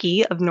trickster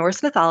Loki of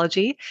Norse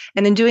mythology,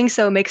 and in doing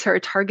so makes her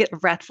a target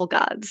of wrathful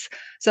gods.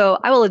 So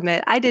I will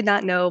admit, I did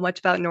not know much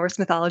about Norse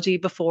mythology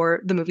before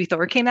the movie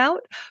Thor came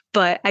out,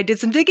 but I did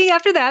some digging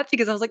after that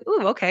because I was like,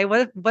 ooh, okay,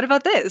 what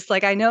about this?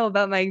 Like, I know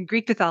about my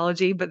Greek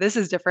mythology, but this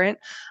is different.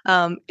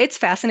 It's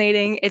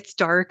fascinating, it's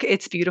dark,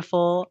 it's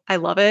beautiful, I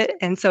love it.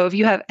 And so if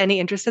you have any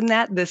interest in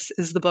that, this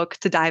is the book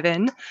to dive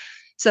in.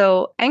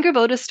 So,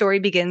 Angrboda's story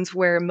begins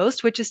where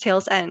most witches'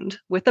 tales end,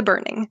 with the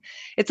burning.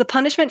 It's a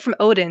punishment from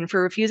Odin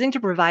for refusing to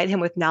provide him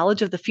with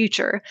knowledge of the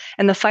future,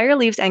 and the fire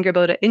leaves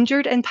Angrboda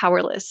injured and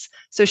powerless,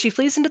 so she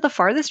flees into the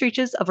farthest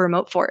reaches of a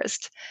remote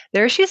forest.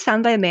 There she is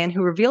found by a man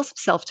who reveals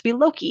himself to be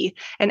Loki,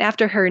 and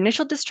after her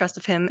initial distrust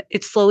of him,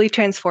 it slowly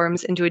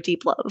transforms into a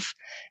deep love.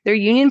 Their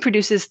union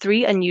produces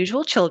 3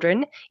 unusual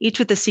children, each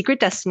with a secret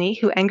destiny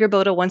who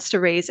Angrboda wants to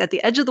raise at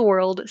the edge of the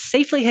world,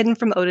 safely hidden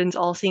from Odin's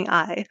all-seeing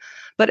eye.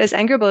 But as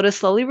Angrboda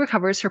slowly slowly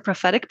recovers her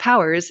prophetic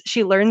powers,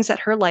 she learns that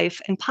her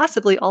life and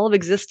possibly all of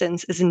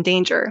existence is in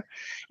danger.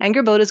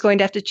 Angerboda is going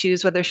to have to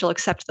choose whether she'll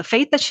accept the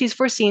fate that she's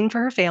foreseen for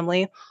her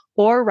family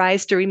or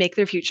rise to remake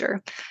their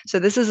future. So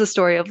this is a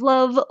story of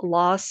love,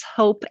 loss,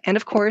 hope, and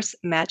of course,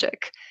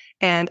 magic.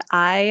 And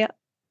I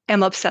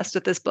am obsessed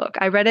with this book.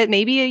 I read it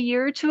maybe a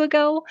year or two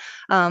ago.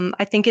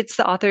 I think it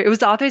was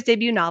the author's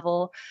debut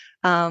novel.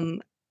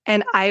 And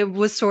I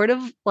was sort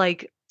of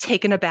like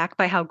taken aback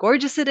by how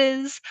gorgeous it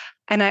is.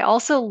 And I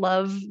also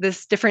love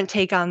this different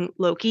take on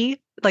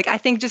Loki. Like, I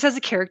think just as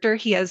a character,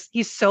 he's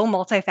so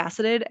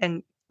multifaceted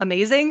and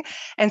amazing.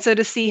 And so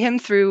to see him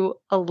through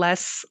a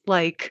less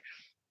like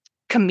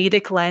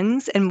comedic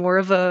lens and more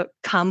of a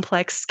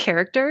complex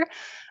character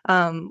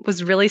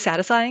was really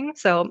satisfying.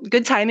 So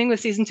good timing with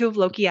season 2 of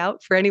Loki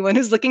out for anyone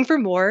who's looking for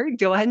more.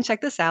 Go ahead and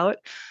check this out.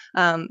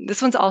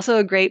 This one's also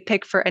a great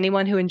pick for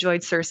anyone who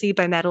enjoyed Circe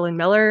by Madeline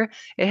Miller.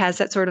 It has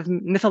that sort of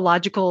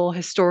mythological,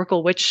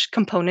 historical witch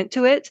component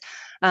to it.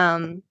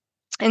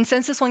 And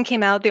since this one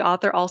came out, the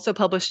author also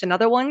published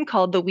another one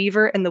called The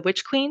Weaver and the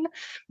Witch Queen,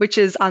 which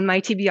is on my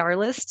TBR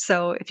list.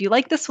 So if you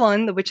like this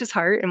one, The Witch's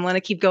Heart, and want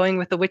to keep going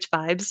with the witch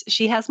vibes,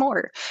 she has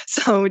more.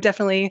 So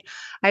definitely,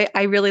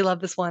 I really love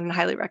this one and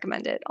highly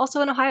recommend it.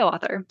 Also an Ohio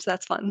author, so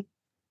that's fun.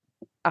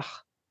 Oh,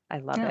 I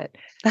love it.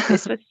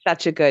 This was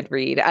such a good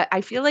read.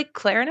 I feel like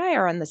Claire and I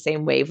are on the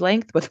same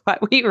wavelength with what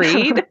we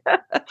read.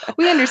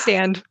 We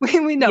understand.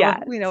 We know.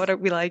 Yes. We know what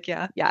we like.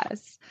 Yeah.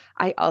 Yes.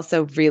 I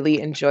also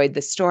really enjoyed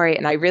the story,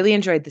 and I really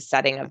enjoyed the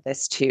setting of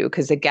this too,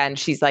 because again,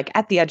 she's like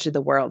at the edge of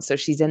the world. So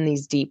she's in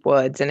these deep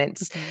woods and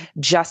it's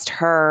just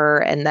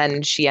her. And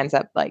then she ends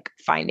up like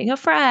finding a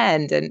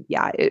friend. And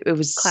yeah, it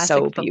was Classic so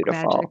folk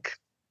beautiful. magic.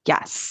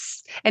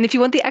 Yes. And if you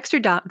want the extra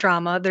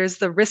drama, there's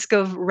the Risk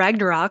of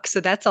Ragnarok. So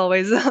that's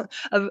always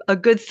a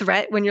good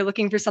threat when you're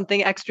looking for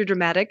something extra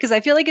dramatic, because I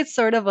feel like it's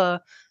sort of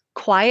a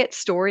quiet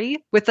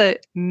story with a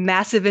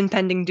massive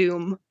impending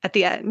doom at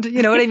the end.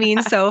 You know what I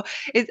mean? So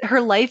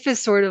her life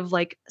is sort of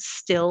like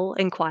still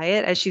and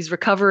quiet as she's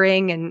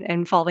recovering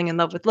and falling in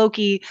love with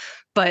Loki.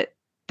 But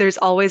there's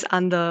always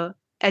on the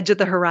edge of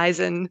the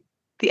horizon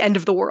the end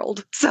of the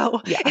world.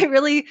 So it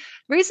really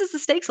raises the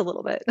stakes a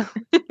little bit.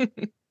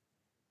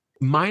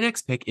 My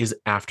next pick is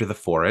After the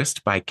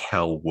Forest by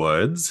Kel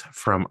Woods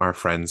from our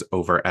friends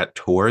over at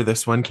Tor.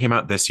 This one came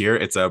out this year.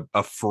 It's a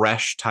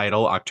fresh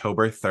title,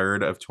 October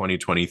 3rd of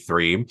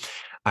 2023.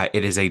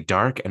 It is a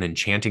dark and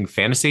enchanting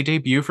fantasy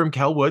debut from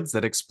Kel Woods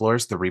that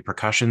explores the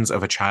repercussions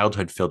of a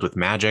childhood filled with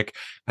magic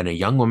and a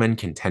young woman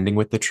contending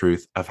with the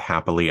truth of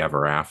happily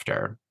ever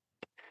after.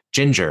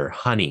 Ginger,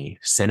 honey,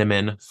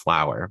 cinnamon,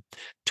 flour.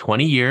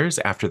 20 years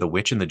after the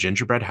witch in the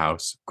gingerbread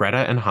house, Greta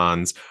and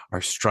Hans are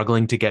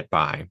struggling to get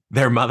by.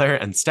 Their mother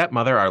and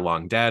stepmother are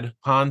long dead.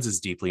 Hans is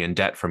deeply in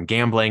debt from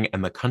gambling,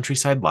 and the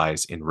countryside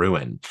lies in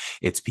ruin.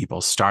 Its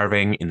people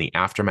starving in the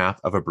aftermath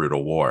of a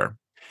brutal war.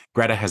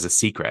 Greta has a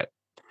secret.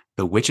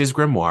 The witch's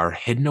grimoire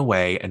hidden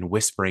away and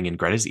whispering in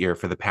Greta's ear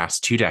for the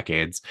past 2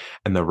 decades,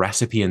 and the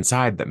recipe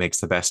inside that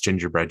makes the best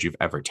gingerbread you've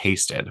ever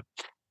tasted.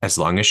 As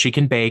long as she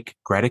can bake,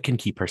 Greta can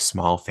keep her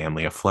small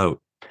family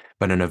afloat.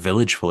 But in a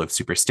village full of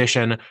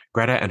superstition,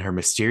 Greta and her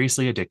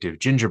mysteriously addictive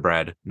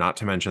gingerbread, not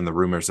to mention the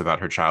rumors about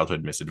her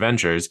childhood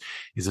misadventures,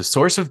 is a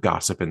source of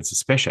gossip and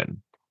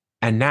suspicion.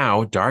 And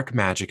now, dark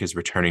magic is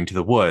returning to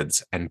the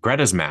woods, and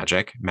Greta's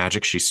magic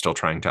she's still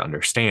trying to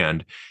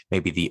understand, may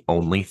be the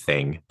only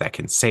thing that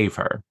can save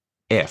her,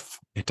 if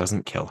it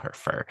doesn't kill her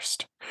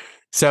first.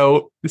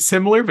 So,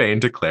 similar vein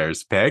to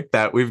Claire's pick,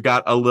 that we've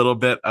got a little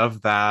bit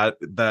of that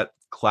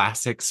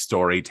classic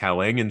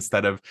storytelling.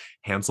 Instead of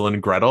Hansel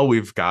and Gretel,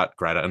 we've got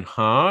Greta and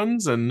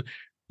Hans. And,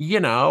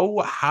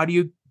 how do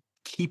you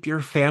keep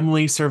your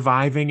family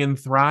surviving and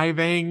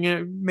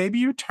thriving? Maybe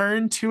you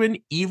turn to an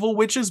evil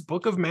witch's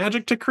book of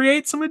magic to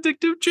create some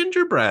addictive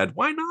gingerbread.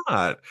 Why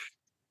not?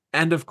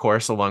 And of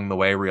course, along the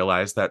way,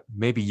 realize that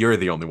maybe you're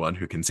the only one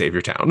who can save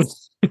your town.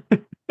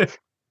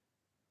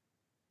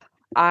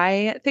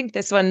 I think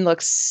this one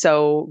looks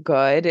so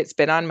good. It's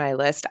been on my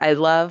list. I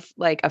love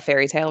like a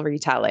fairy tale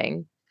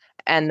retelling.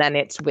 And then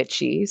it's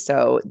witchy.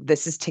 So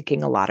this is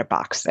ticking a lot of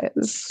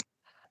boxes.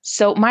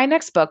 So my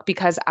next book,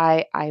 because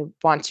I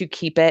want to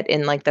keep it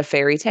in like the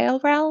fairy tale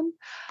realm,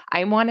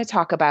 I want to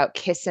talk about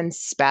Kiss and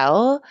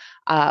Spell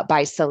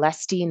by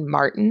Celestine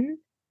Martin.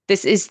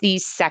 This is the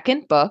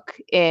second book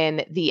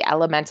in the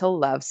Elemental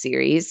Love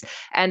series.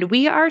 And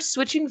we are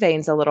switching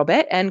veins a little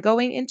bit and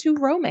going into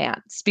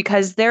romance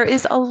because there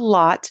is a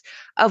lot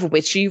of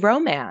witchy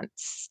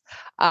romance.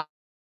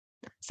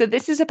 So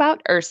this is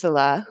about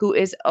Ursula, who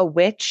is a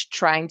witch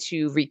trying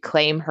to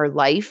reclaim her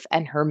life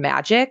and her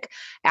magic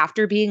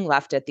after being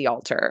left at the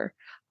altar.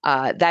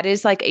 That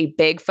is like a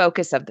big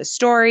focus of the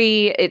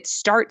story. It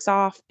starts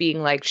off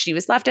being like she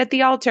was left at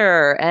the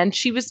altar and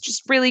she was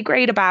just really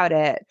great about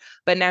it.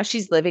 But now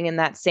she's living in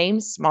that same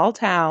small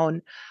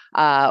town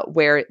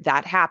where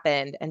that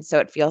happened. And so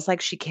it feels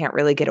like she can't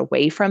really get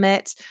away from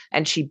it.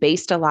 And she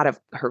based a lot of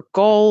her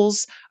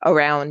goals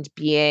around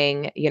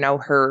being,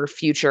 her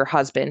future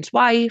husband's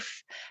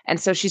wife. And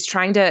so she's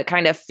trying to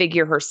kind of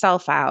figure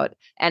herself out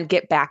and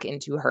get back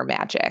into her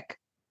magic.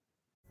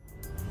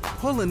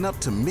 Pulling up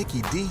to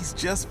Mickey D's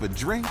just for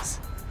drinks?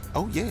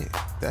 Oh yeah,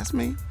 that's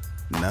me.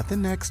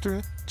 Nothing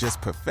extra,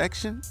 just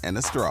perfection and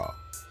a straw.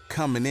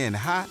 Coming in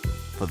hot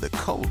for the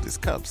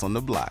coldest cups on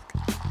the block.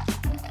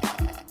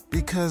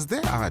 Because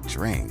there are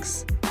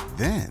drinks.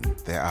 Then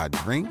there are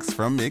drinks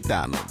from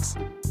McDonald's.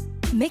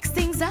 Mix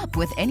things up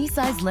with any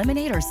size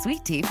lemonade or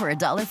sweet tea for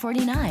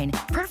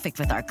 $1.49. Perfect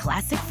with our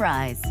classic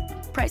fries.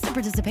 Price and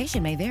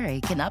participation may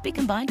vary. Cannot be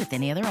combined with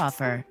any other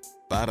offer.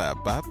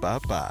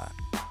 Ba-da-ba-ba-ba.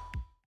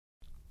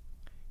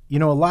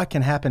 A lot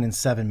can happen in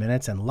 7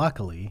 minutes, and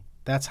luckily,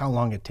 that's how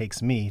long it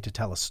takes me to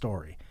tell a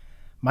story.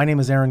 My name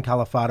is Aaron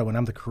Califato, and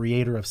I'm the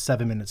creator of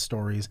 7-Minute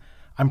Stories.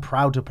 I'm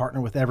proud to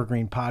partner with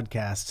Evergreen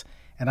Podcasts,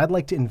 and I'd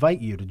like to invite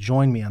you to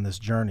join me on this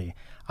journey.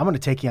 I'm going to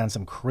take you on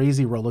some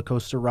crazy roller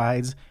coaster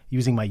rides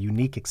using my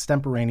unique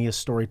extemporaneous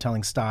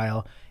storytelling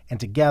style, and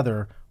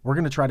together, we're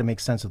going to try to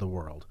make sense of the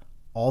world,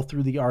 all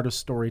through the art of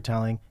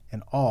storytelling,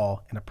 and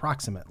all in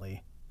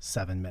approximately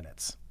 7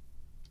 minutes.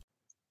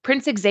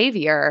 Prince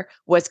Xavier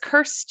was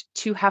cursed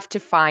to have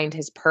to find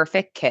his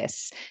perfect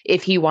kiss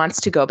if he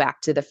wants to go back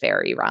to the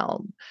fairy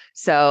realm.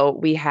 So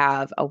we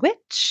have a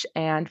witch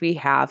and we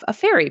have a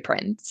fairy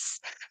prince.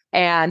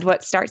 And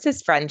what starts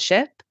as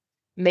friendship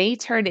may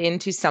turn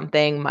into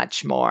something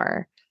much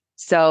more.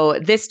 So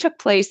this took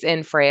place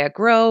in Freya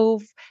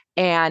Grove,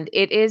 and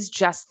it is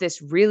just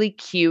this really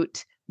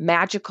cute,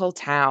 magical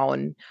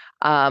town,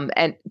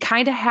 and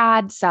kind of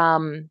had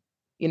some,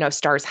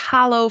 Stars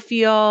Hollow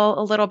feel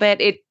a little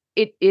bit.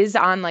 It is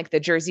on like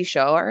the Jersey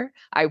Shore,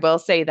 I will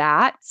say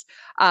that.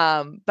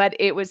 But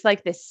it was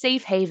like this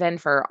safe haven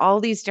for all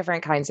these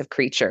different kinds of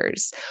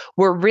creatures.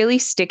 We're really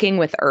sticking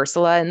with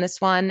Ursula in this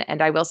one.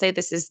 And I will say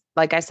this is,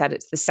 like I said,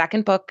 it's the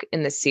second book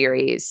in the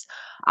series.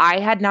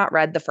 I had not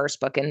read the first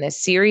book in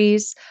this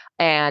series,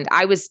 and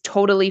I was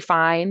totally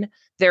fine.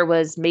 There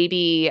was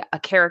maybe a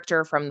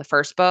character from the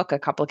first book, a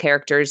couple of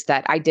characters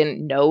that I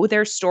didn't know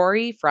their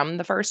story from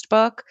the first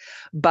book,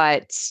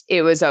 but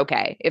it was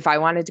okay. If I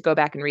wanted to go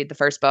back and read the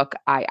first book,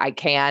 I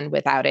can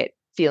without it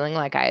feeling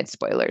like I had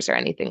spoilers or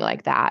anything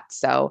like that.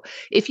 So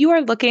if you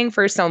are looking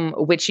for some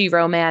witchy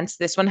romance,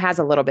 this one has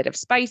a little bit of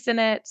spice in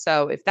it.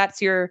 So if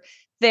that's your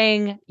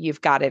thing,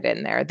 you've got it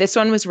in there. This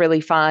one was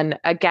really fun.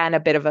 Again, a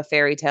bit of a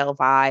fairy tale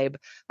vibe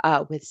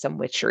with some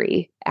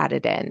witchery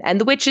added in. And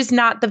the witch is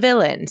not the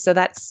villain. So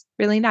that's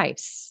really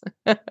nice.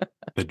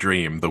 The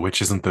dream. The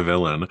witch isn't the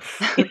villain.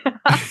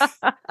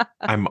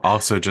 I'm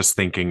also just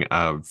thinking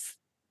of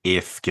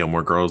if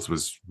Gilmore Girls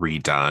was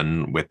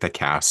redone with the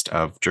cast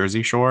of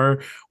Jersey Shore.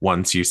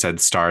 Once you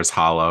said Stars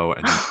Hollow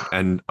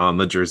and on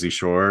the Jersey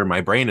Shore, my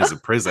brain is a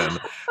prison.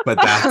 But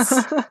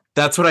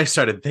that's what I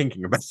started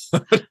thinking about.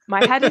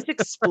 My head is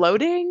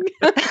exploding.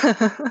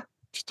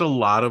 Just a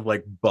lot of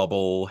like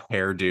bubble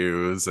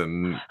hairdos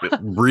and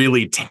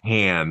really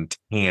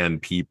tan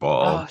people.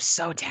 Oh,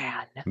 so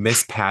tan.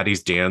 Miss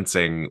Patty's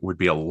dancing would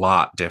be a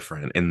lot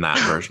different in that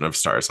version of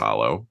Stars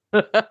Hollow.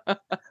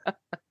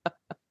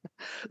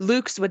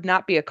 Luke's would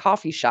not be a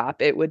coffee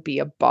shop. It would be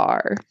a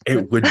bar.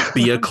 It would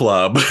be a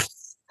club.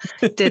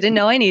 Didn't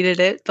know I needed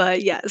it,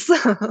 but yes.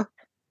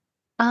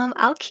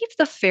 I'll keep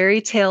the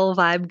fairy tale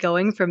vibe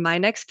going for my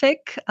next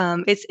pick.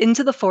 It's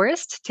Into the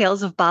Forest,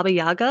 Tales of Baba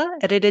Yaga,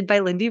 edited by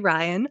Lindy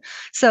Ryan.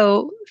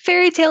 So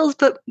fairy tales,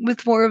 but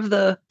with more of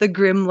the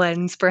grim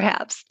lens,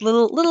 perhaps.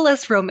 Little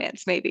less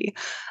romance, maybe.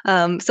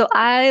 So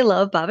I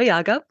love Baba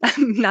Yaga.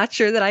 I'm not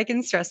sure that I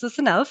can stress this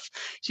enough.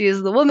 She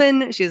is the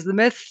woman, she is the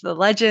myth, the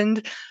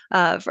legend.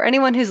 For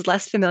anyone who's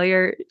less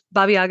familiar,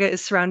 Baba Yaga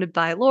is surrounded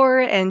by lore,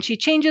 and she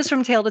changes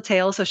from tale to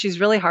tale, so she's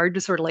really hard to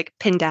sort of like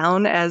pin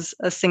down as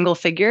a single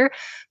figure.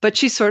 But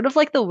she's sort of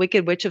like the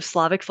Wicked Witch of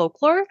Slavic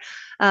folklore.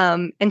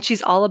 And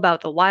she's all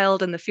about the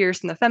wild and the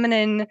fierce and the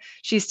feminine.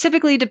 She's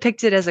typically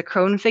depicted as a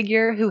crone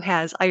figure who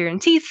has iron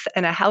teeth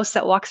and a house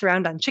that walks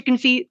around on chicken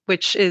feet,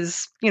 which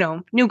is,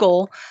 new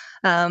goal.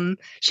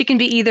 She can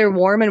be either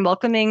warm and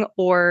welcoming,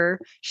 or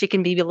she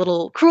can be a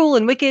little cruel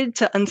and wicked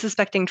to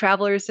unsuspecting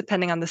travelers,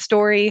 depending on the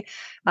story.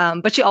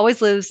 But she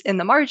always lives in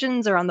the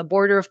margins or on the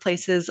border of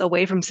places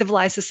away from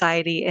civilized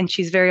society, and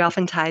she's very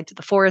often tied to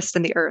the forest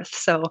and the earth.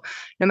 So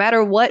no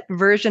matter what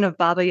version of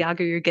Baba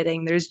Yaga you're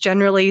getting, there's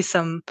generally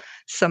some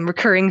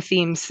recurring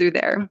themes through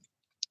there.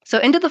 So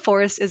Into the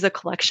Forest is a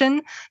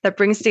collection that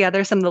brings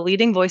together some of the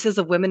leading voices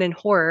of women in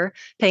horror,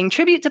 paying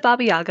tribute to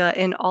Baba Yaga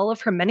in all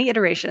of her many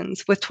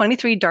iterations, with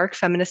 23 dark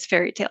feminist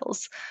fairy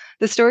tales.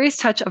 The stories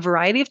touch a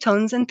variety of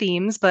tones and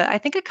themes, but I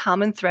think a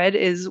common thread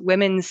is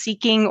women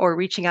seeking or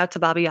reaching out to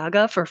Baba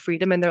Yaga for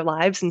freedom in their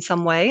lives in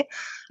some way.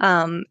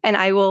 And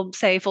I will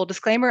say, full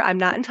disclaimer, I'm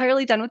not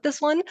entirely done with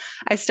this one.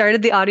 I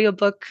started the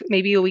audiobook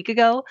maybe a week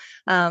ago,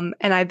 and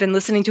I've been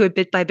listening to it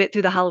bit by bit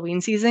through the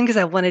Halloween season because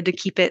I wanted to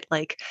keep it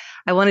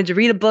I wanted to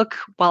read a book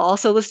while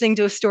also listening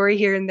to a story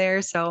here and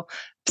there. So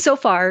So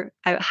far,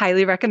 I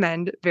highly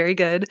recommend. Very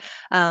good.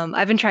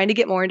 I've been trying to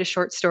get more into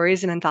short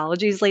stories and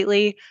anthologies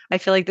lately. I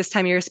feel like this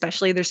time of year,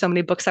 especially, there's so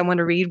many books I want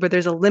to read where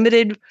there's a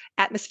limited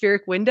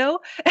atmospheric window.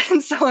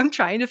 And so I'm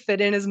trying to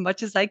fit in as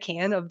much as I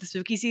can of the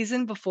spooky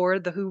season before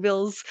the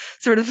Whovilles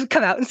sort of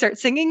come out and start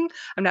singing.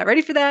 I'm not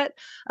ready for that.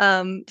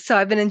 So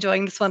I've been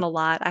enjoying this one a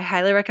lot. I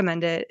highly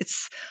recommend it.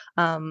 It's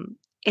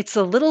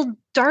a little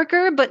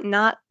darker, but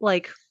not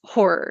like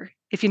horror,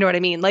 if you know what I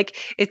mean. Like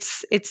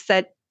it's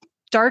that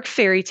dark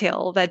fairy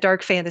tale, that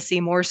dark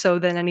fantasy, more so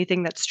than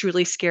anything that's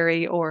truly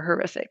scary or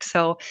horrific.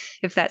 So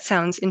if that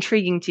sounds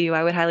intriguing to you,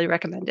 I would highly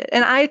recommend it.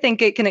 And I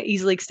think it can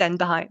easily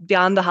extend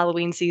beyond the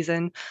Halloween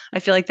season. I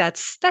feel like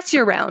that's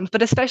year round,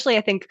 but especially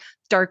I think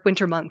dark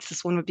winter months,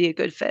 this one would be a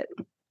good fit.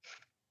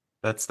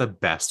 That's the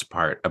best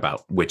part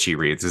about Witchy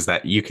Reads, is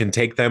that you can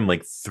take them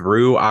like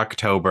through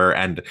October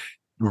and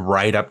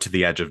right up to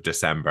the edge of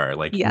December.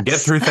 Like you can get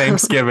Yes. through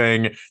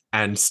Thanksgiving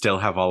and still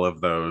have all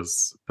of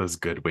those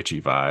good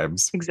witchy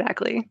vibes.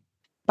 Exactly.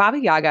 Baba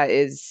Yaga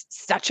is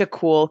such a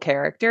cool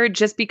character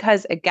just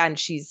because, again,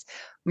 she's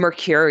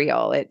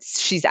mercurial.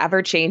 She's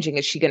ever changing.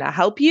 Is she going to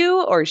help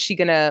you or is she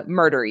going to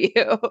murder you?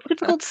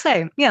 Difficult to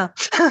say. Yeah.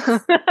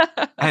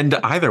 And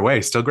either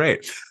way, still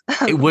great.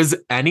 It was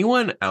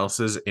anyone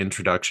else's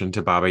introduction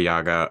to Baba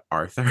Yaga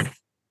Arthur?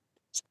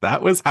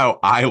 That was how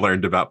I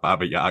learned about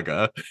Baba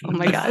Yaga. Oh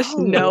my gosh,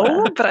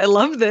 no, but I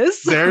love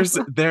this.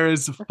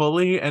 There's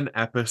fully an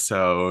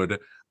episode.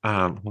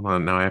 Hold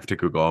on, now I have to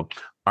Google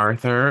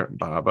Arthur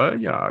Baba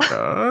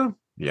Yaga.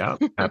 Yeah,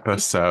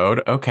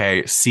 episode.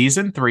 Okay,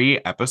 season 3,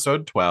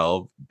 episode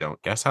 12.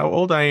 Don't guess how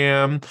old I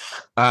am.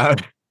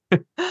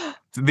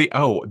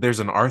 There's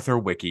an Arthur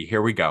wiki.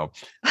 Here we go.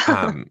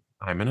 I'm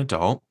an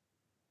adult.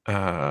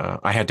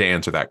 I had to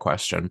answer that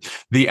question.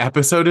 The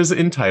episode is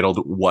entitled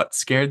 "What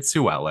Scared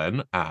Sue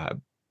Ellen?"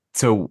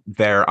 So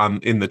they're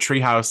in the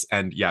treehouse,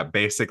 and yeah,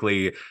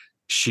 basically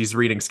she's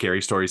reading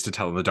scary stories to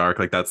tell in the dark.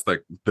 Like that's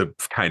the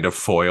kind of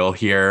foil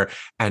here,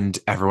 and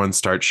everyone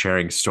starts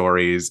sharing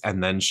stories,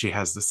 and then she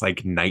has this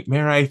like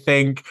nightmare, I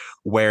think,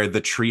 where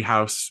the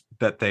treehouse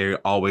that they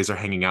always are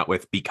hanging out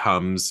with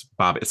becomes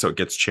Baba, so it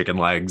gets chicken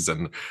legs,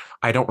 and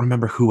I don't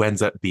remember who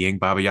ends up being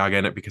Baba Yaga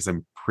in it because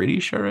I'm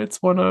pretty sure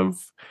it's one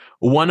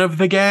of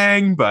the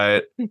gang,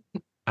 but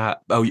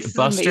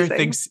Buster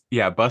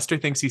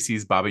thinks he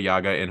sees Baba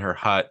Yaga in her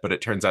hut, but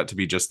it turns out to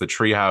be just the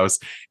treehouse.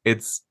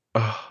 It's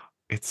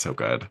so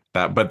good.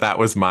 That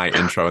was my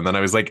intro, and then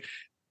I was like,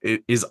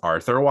 is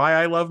Arthur why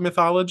I love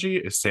mythology?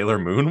 Is Sailor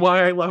Moon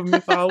why I love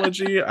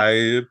mythology?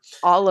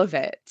 All of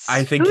it.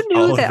 I think who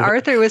knew that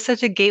Arthur was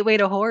such a gateway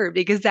to horror,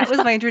 because that was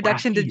my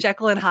introduction to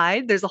Jekyll and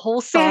Hyde. There's a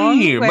whole song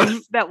when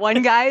that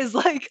one guy is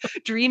like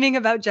dreaming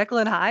about Jekyll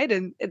and Hyde,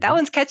 and that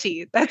one's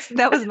catchy.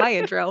 That was my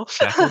intro.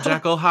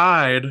 Jekyll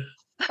Hyde.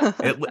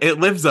 It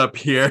lives up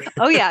here.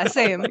 Oh yeah,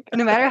 same.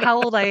 No matter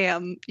how old I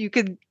am, you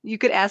could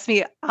ask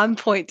me on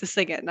point to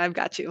sing it, and I've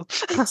got you.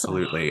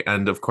 Absolutely.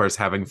 And of course,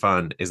 having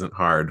fun isn't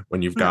hard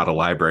when you've got a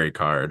library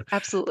card.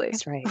 Absolutely.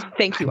 That's right.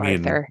 Thank you,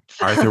 Arthur.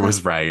 Arthur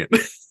was right.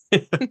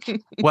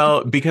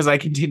 Well, because I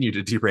continue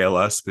to derail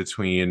us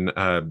between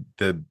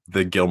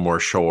the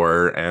Gilmore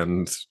Shore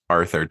and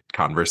Arthur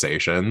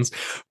conversations.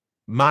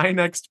 My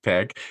next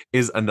pick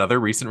is another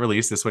recent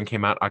release. This one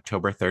came out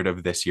October 3rd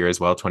of this year as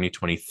well,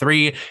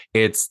 2023.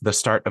 It's the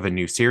start of a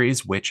new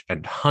series, Witch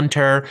and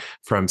Hunter,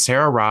 from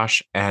Sarah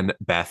Rosh and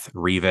Beth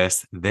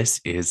Revis.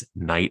 This is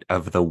Night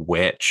of the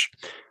Witch.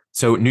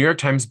 So New York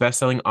Times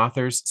bestselling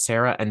authors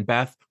Sarah and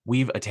Beth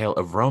weave a tale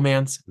of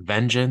romance,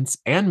 vengeance,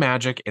 and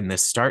magic in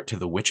this start to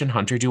the Witch and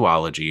Hunter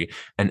duology,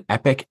 an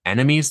epic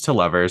enemies to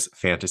lovers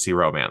fantasy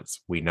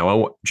romance. We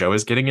know Joe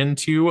is getting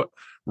into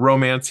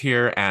romance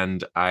here,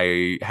 and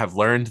I have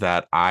learned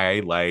that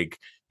I like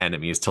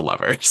enemies to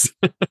lovers.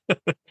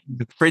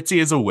 Fritzy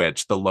is a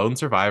witch, the lone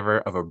survivor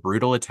of a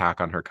brutal attack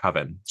on her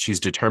coven.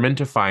 She's determined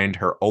to find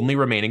her only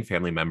remaining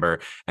family member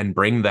and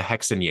bring the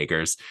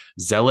Hexenjägers,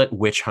 zealot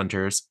witch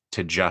hunters,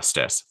 to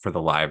justice for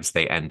the lives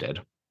they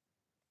ended.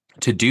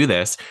 To do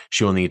this,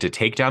 she will need to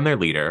take down their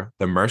leader,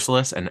 the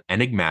merciless and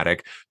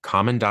enigmatic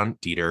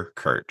Commandant Dieter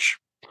Kirch.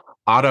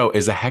 Otto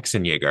is a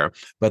Hexenjäger,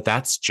 but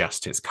that's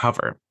just his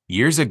cover.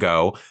 Years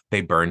ago,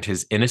 they burned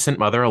his innocent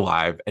mother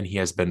alive, and he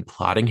has been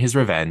plotting his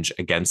revenge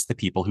against the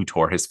people who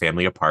tore his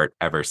family apart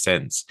ever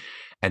since.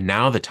 And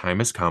now the time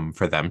has come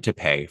for them to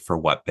pay for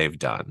what they've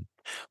done.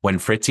 When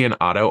Fritzy and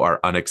Otto are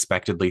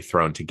unexpectedly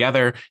thrown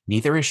together,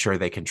 neither is sure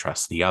they can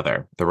trust the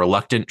other. The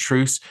reluctant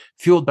truce,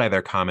 fueled by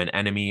their common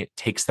enemy,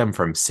 takes them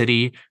from the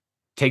city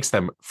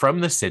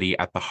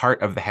at the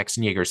heart of the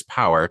Hexenjäger's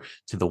power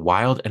to the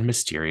wild and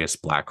mysterious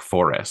Black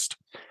Forest.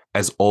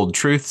 As old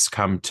truths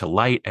come to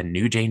light and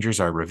new dangers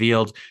are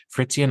revealed,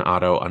 Fritzy and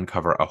Otto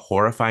uncover a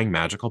horrifying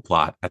magical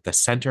plot at the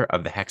center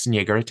of the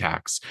Hexenjäger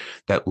attacks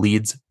that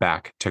leads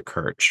back to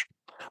Kirch.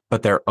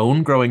 But their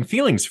own growing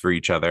feelings for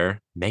each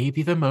other may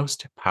be the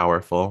most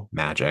powerful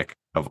magic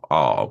of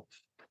all.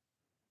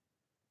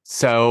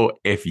 So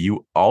if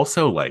you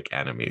also like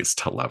enemies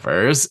to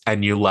lovers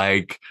and you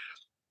like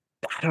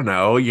I don't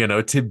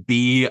know, to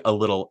be a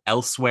little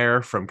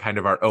elsewhere from kind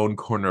of our own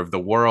corner of the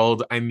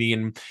world. I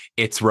mean,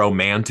 it's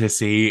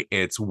romantasy,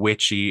 it's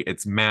witchy,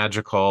 it's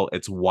magical,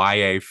 it's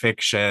YA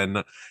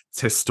fiction,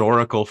 it's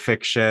historical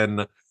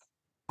fiction.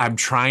 I'm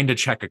trying to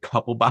check a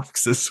couple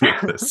boxes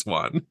with this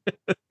one,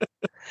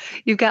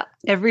 You've got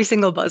every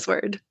single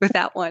buzzword with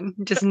that one,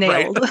 just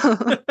right?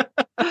 nailed.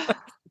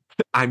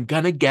 I'm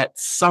gonna get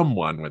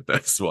someone with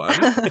this one.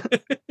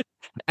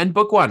 And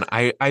book one,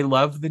 I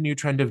love the new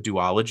trend of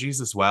duologies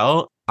as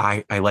well.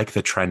 I like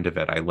the trend of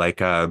it. I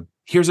like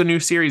here's a new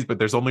series, but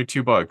there's only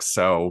 2 books,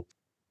 so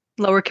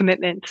Lower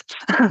commitment.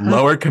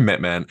 lower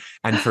commitment.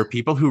 And for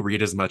people who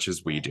read as much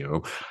as we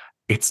do,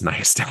 it's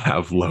nice to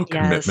have low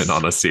commitment Yes.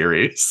 on a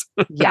series.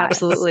 Yes.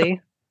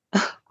 Absolutely.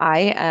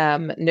 I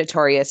am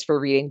notorious for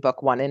reading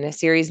book one in a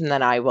series and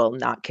then I will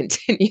not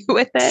continue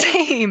with it.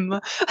 Same.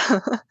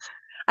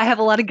 I have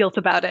a lot of guilt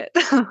about it.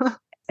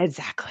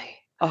 Exactly.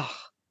 Oh,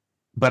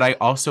 But I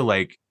also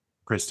like,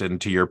 Kristen,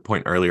 to your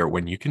point earlier,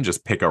 when you can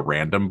just pick a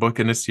random book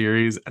in a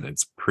series and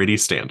it's pretty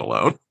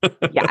standalone.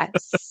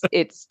 yes.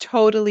 It's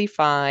totally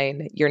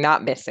fine. You're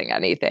not missing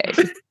anything.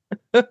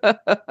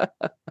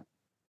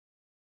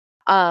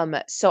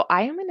 So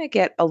I am going to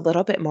get a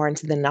little bit more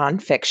into the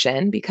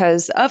nonfiction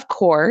because, of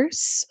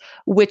course,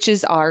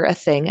 witches are a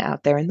thing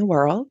out there in the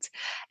world.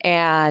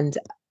 And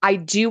I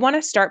do want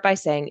to start by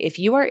saying if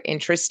you are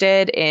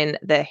interested in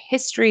the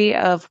history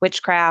of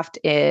witchcraft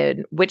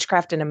in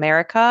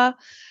America,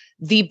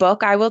 the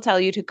book I will tell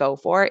you to go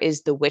for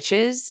is The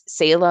Witches,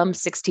 Salem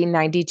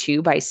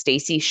 1692 by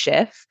Stacy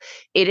Schiff.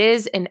 It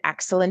is an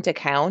excellent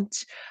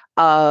account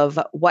of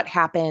what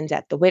happened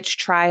at the witch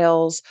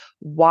trials,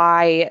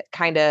 why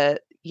kind of,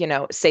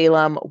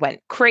 Salem went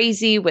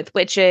crazy with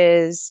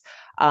witches.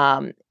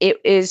 It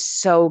is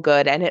so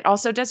good. And it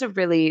also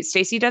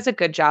Stacy does a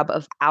good job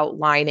of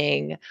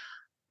outlining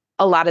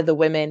a lot of the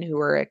women who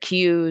were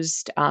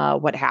accused,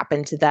 what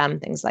happened to them,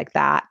 things like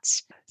that.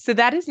 So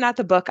that is not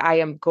the book I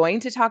am going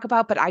to talk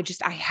about, but I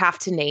have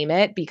to name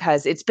it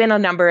because it's been a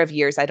number of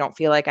years. I don't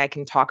feel like I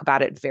can talk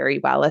about it very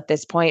well at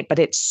this point, but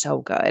it's so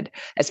good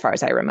as far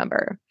as I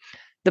remember.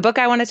 The book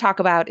I want to talk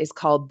about is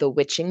called The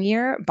Witching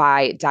Year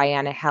by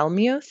Diana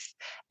Helmuth.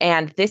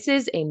 And this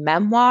is a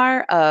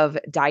memoir of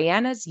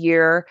Diana's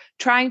year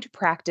trying to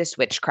practice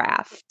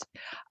witchcraft.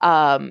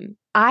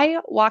 I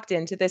walked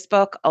into this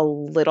book a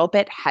little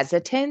bit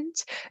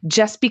hesitant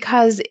just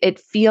because it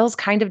feels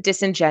kind of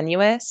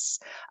disingenuous.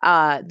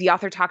 The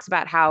author talks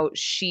about how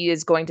she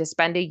is going to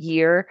spend a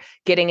year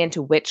getting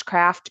into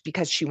witchcraft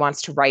because she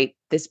wants to write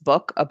this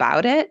book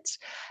about it.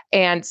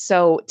 And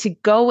so to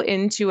go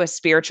into a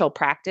spiritual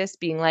practice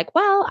being like,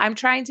 well, I'm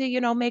trying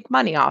to, make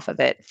money off of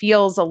it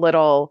feels a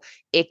little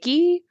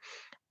icky.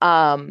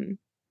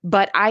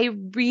 But I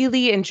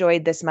really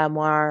enjoyed this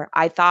memoir.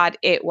 I thought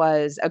it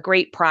was a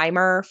great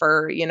primer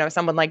for,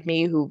 someone like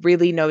me who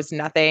really knows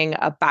nothing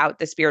about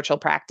the spiritual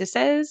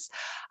practices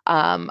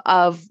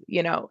of,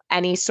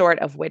 any sort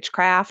of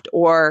witchcraft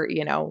or,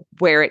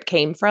 where it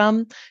came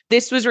from.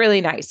 This was really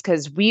nice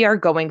because we are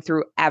going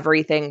through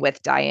everything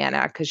with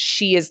Diana because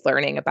she is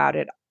learning about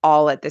it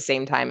all at the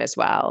same time as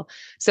well.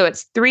 So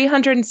it's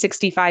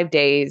 365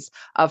 days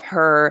of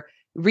her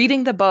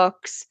reading the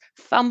books,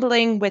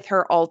 fumbling with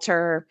her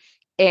altar,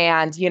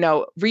 and,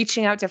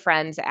 reaching out to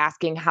friends,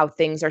 asking how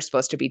things are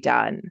supposed to be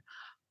done.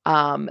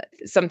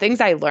 Some things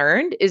I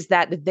learned is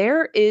that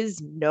there is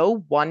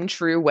no one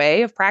true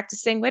way of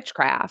practicing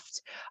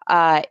witchcraft.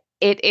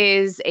 It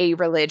is a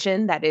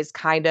religion that is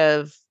kind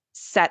of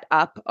set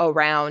up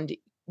around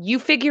you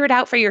figure it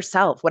out for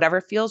yourself.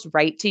 Whatever feels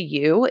right to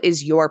you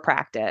is your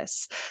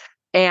practice.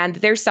 And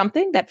there's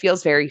something that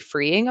feels very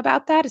freeing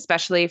about that,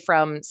 especially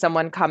from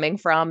someone coming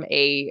from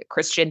a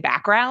Christian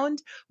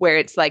background where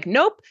it's like,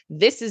 nope,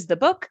 this is the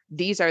book.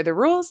 These are the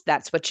rules.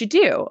 That's what you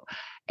do.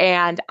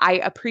 And I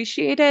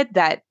appreciated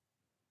that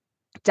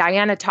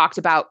Diana talked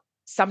about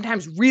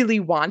sometimes really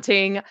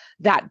wanting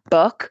that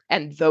book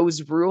and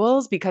those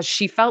rules because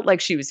she felt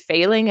like she was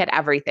failing at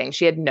everything.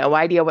 She had no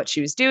idea what she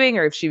was doing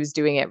or if she was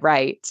doing it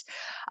right.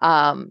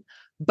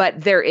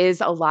 But there is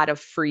a lot of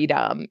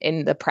freedom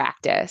in the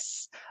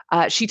practice.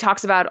 She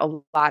talks about a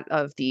lot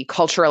of the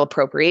cultural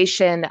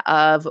appropriation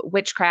of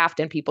witchcraft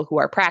and people who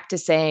are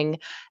practicing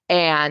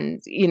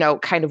and,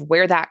 kind of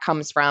where that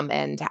comes from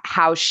and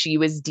how she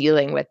was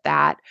dealing with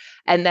that.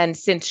 And then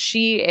since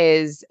she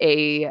is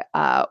a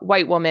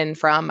white woman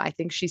from, I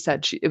think she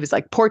said it was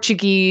like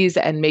Portuguese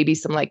and maybe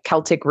some like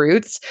Celtic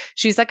roots,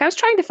 she's like, I was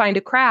trying to find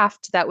a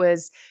craft that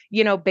was,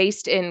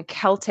 based in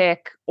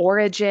Celtic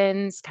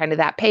origins, kind of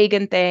that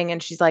pagan thing.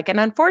 And she's like, and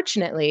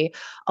unfortunately,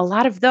 a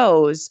lot of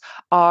those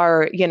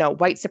are,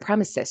 white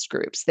supremacist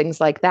groups,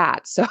 things like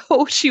that. So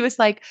she was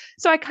like,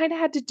 so I kind of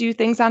had to do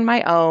things on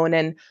my own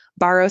and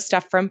borrow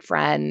stuff from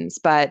friends.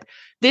 But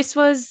this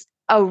was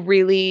a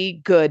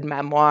really good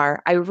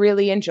memoir. I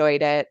really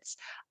enjoyed it.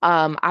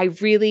 I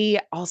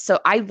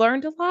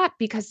learned a lot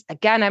because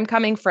again, I'm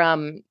coming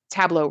from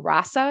tabula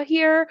rasa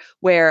here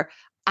where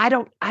I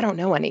don't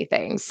know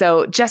anything.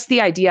 So just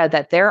the idea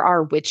that there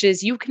are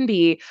witches, you can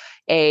be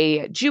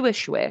a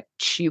Jewish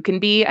witch. You can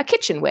be a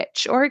kitchen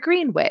witch or a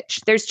green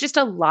witch. There's just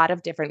a lot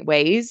of different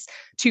ways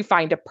to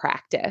find a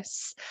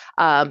practice.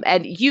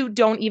 And you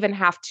don't even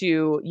have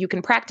to, you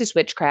can practice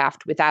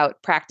witchcraft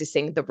without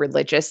practicing the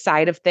religious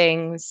side of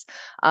things.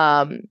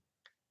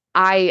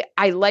 I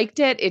liked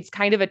it. It's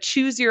kind of a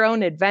choose your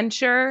own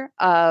adventure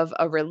of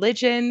a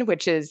religion,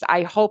 which is,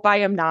 I hope I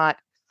am not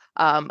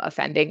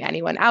offending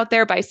anyone out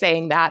there by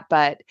saying that,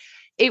 but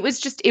it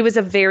was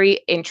a very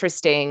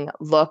interesting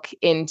look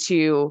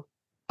into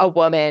a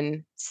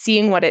woman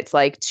seeing what it's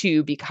like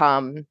to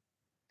become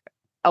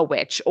a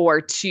witch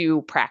or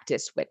to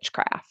practice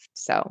witchcraft.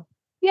 So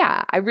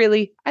yeah, I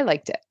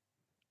liked it.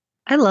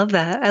 I love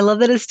that. I love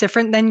that it's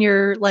different than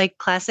your like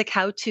classic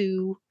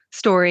how-to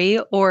story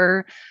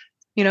or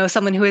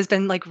someone who has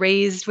been like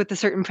raised with a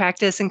certain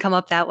practice and come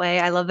up that way.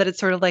 I love that it's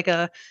sort of like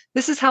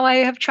this is how I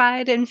have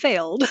tried and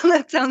failed.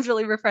 That sounds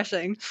really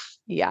refreshing.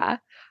 Yeah,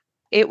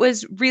 it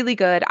was really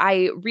good.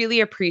 I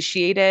really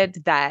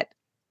appreciated that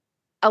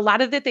a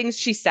lot of the things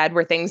she said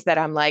were things that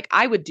I'm like,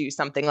 I would do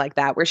something like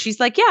that, where she's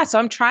like, yeah, so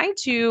I'm trying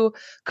to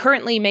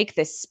currently make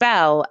this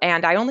spell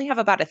and I only have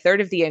about a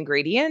third of the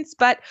ingredients,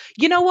 but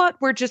you know what?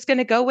 We're just going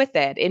to go with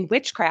it. In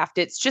witchcraft,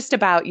 it's just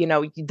about,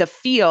 the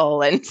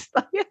feel. And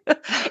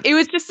it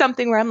was just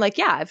something where I'm like,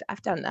 yeah,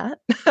 I've done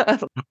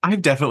that.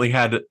 I've definitely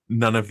had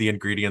none of the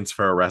ingredients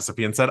for a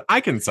recipe and said, I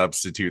can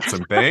substitute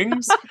some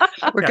things.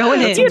 We're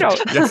going in.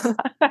 Yes.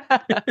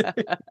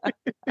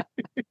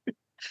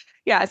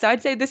 Yeah, so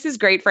I'd say this is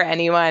great for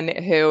anyone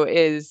who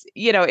is,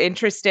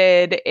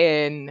 interested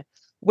in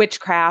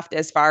witchcraft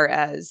as far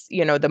as,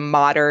 the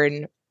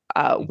modern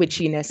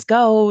witchiness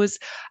goes.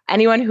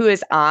 Anyone who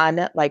is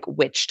on like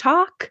witch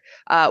talk,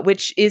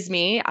 which is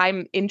me,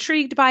 I'm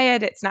intrigued by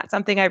it. It's not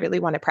something I really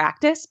want to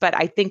practice, but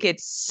I think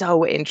it's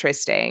so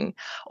interesting.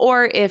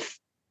 Or if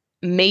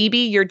maybe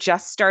you're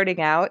just starting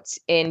out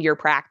in your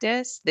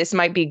practice, this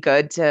might be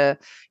good to,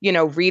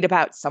 read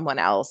about someone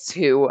else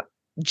who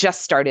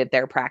just started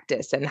their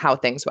practice and how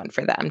things went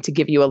for them to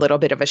give you a little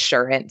bit of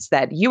assurance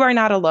that you are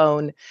not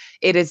alone.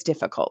 It is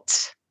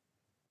difficult.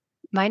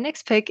 My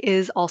next pick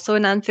is also a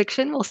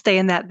nonfiction. We'll stay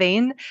in that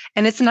vein.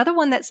 And it's another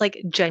one that's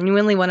like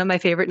genuinely one of my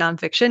favorite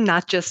nonfiction,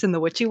 not just in the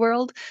witchy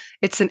world.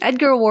 It's an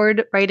Edgar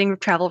Award writing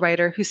travel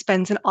writer who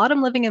spends an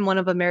autumn living in one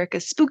of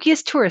America's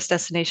spookiest tourist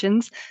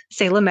destinations,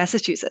 Salem,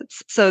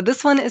 Massachusetts. So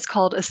this one is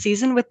called A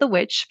Season with the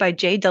Witch by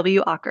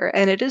J.W. Ocker,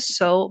 and it is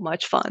so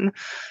much fun.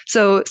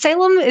 So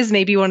Salem is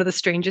maybe one of the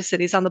strangest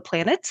cities on the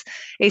planet.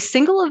 A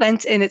single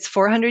event in its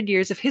 400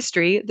 years of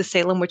history, the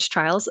Salem witch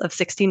trials of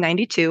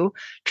 1692,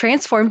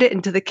 transformed it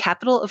into the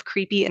capital of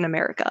creepy in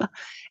America.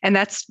 And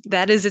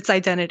that is its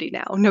identity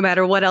now, no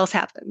matter what else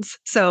happens.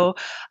 So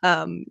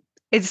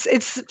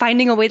it's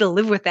finding a way to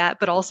live with that,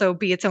 but also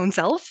be its own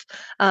self.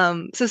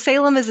 So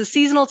Salem is a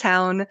seasonal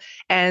town,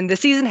 and the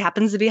season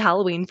happens to be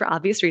Halloween for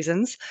obvious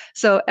reasons.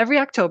 So every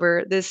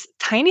October, this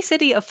tiny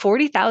city of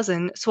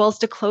 40,000 swells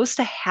to close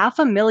to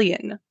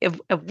 500,000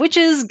 of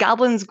witches,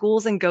 goblins,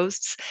 ghouls, and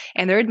ghosts,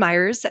 and their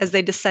admirers as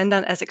they descend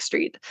on Essex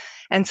Street.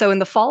 And so in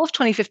the fall of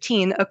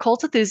 2015,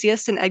 occult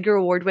enthusiast and Edgar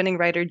Award-winning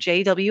writer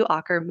J.W.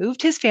 Ocker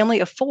moved his family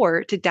of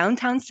 4 to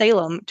downtown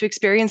Salem to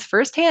experience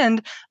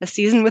firsthand a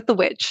season with the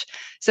witch.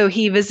 So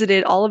he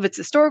visited all of its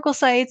historical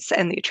sites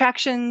and the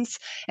attractions,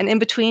 and in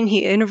between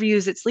he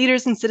interviews its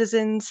leaders and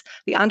citizens,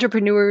 the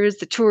entrepreneurs,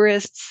 the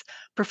tourists,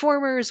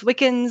 performers,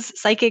 Wiccans,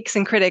 psychics,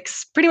 and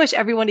critics, pretty much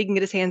everyone he can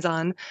get his hands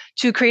on,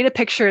 to create a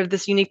picture of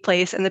this unique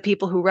place and the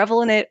people who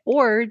revel in it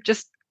or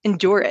just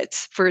endure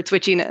it for its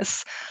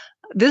witchiness.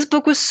 This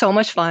book was so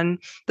much fun.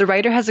 The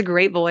writer has a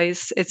great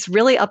voice. It's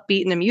really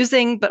upbeat and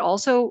amusing, but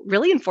also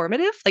really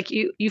informative. Like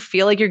you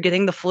feel like you're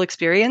getting the full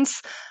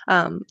experience.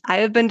 I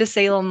have been to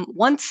Salem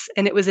once,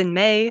 and it was in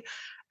May.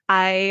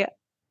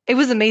 It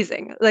was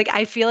amazing. Like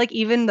I feel like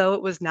even though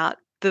it was not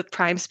the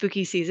prime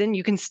spooky season,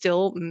 you can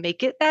still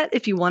make it that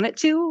if you want it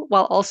to,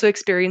 while also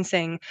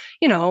experiencing,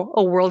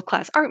 a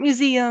world-class art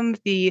museum,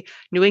 the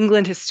New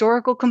England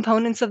historical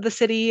components of the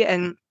city,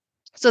 and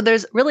so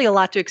there's really a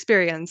lot to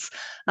experience.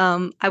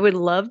 I would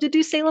love to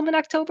do Salem in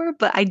October,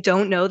 but I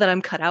don't know that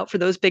I'm cut out for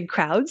those big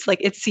crowds. Like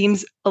it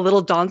seems a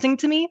little daunting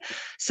to me.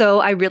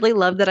 So I really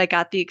love that I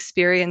got the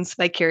experience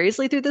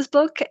vicariously through this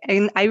book.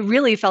 And I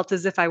really felt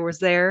as if I was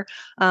there.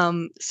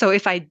 So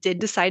if I did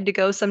decide to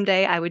go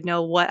someday, I would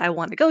know what I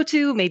want to go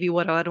to, maybe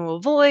what I want to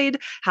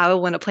avoid, how I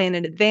want to plan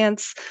in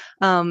advance.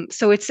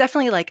 So it's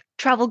definitely like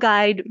travel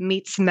guide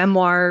meets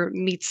memoir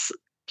meets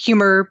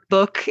humor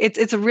book.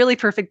 It's a really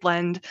perfect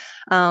blend.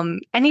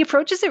 And he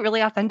approaches it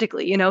really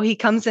authentically. He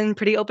comes in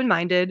pretty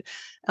open-minded,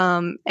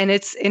 and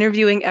it's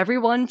interviewing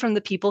everyone from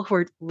the people who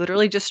are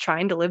literally just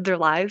trying to live their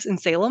lives in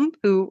Salem,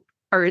 who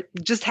are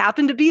just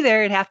happen to be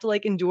there and have to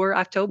like endure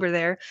October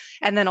there.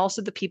 And then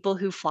also the people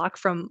who flock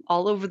from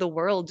all over the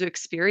world to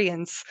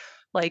experience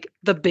like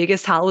the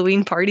biggest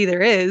Halloween party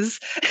there is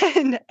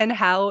and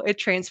how it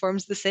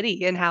transforms the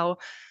city and how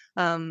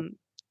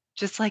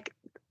just like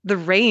the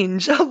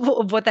range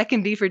of what that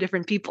can be for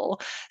different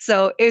people.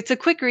 So it's a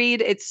quick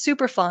read. It's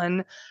super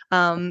fun.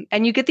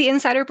 And you get the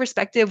insider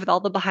perspective with all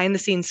the behind the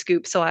scenes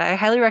scoop. So I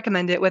highly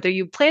recommend it, whether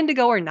you plan to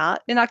go or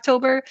not in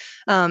October.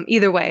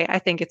 Either way, I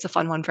think it's a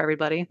fun one for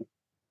everybody.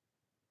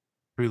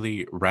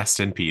 Truly rest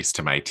in peace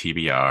to my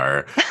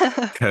TBR.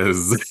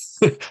 Because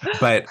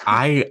but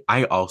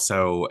I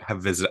also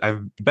have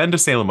I've been to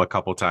Salem a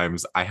couple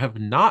times. I have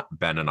not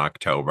been in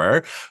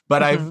October,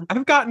 but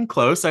I've gotten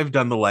close. I've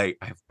done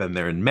I've been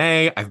there in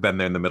May, I've been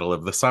there in the middle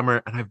of the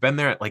summer, and I've been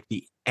there at like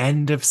the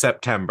end of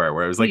September,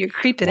 where I was like, you're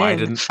creeping why in.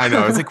 didn't I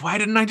know? I was like, why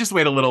didn't I just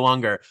wait a little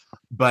longer?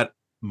 But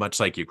much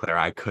like you, Claire,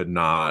 I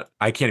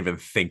can't even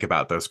think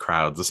about those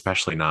crowds,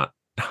 especially not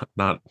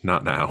now.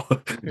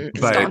 It's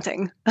But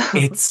daunting.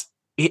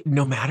 it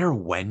no matter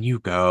when you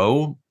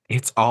go,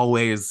 it's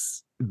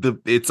always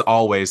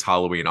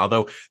Halloween.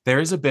 Although there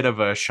is a bit of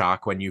a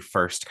shock when you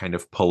first kind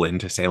of pull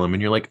into Salem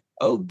and you're like,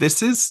 oh,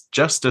 this is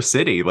just a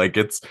city. Like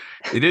this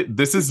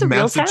is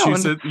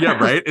Massachusetts. Yeah,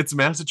 right. It's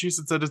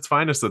Massachusetts at its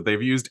finest, that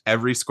they've used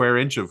every square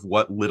inch of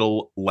what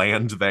little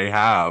land they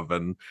have.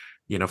 And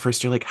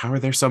first you're like, how are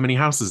there so many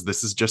houses?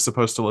 This is just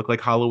supposed to look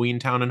like Halloween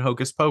Town and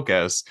Hocus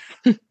Pocus.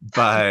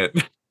 But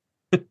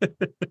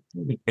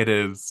it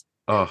is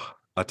a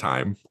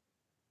time.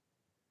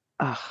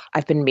 Oh,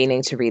 I've been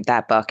meaning to read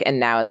that book, and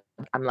now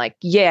I'm like,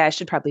 yeah, I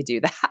should probably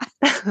do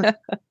that.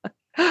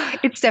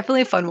 It's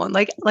definitely a fun one.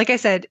 Like I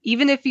said,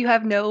 even if you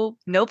have no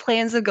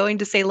plans of going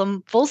to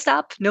Salem, full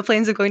stop, no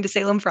plans of going to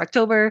Salem for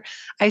October,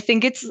 I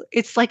think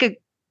it's like a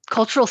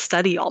cultural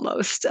study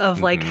almost of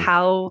like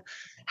how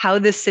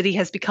this city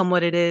has become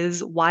what it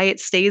is, why it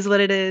stays what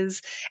it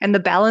is, and the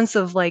balance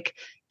of like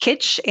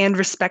kitsch and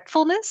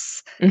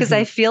respectfulness. Because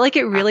I feel like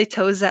it really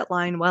toes that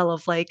line well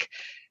of like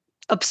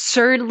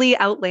absurdly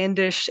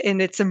outlandish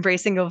in its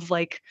embracing of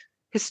like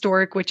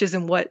historic witches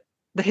and what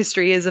the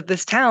history is of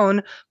this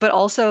town, but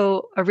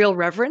also a real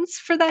reverence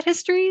for that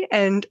history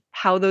and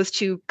how those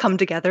two come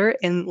together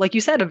in, like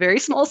you said, a very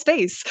small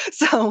space.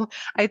 So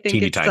I think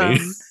teeny it's tiny.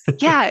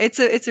 Yeah, it's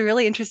a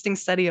really interesting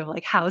study of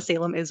like how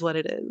Salem is what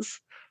it is.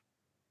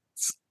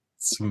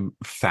 Some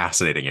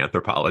fascinating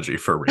anthropology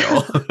for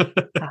real.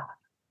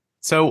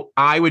 So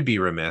I would be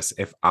remiss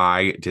if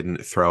I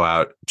didn't throw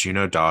out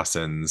Juno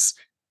Dawson's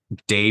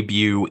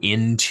debut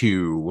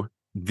into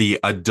the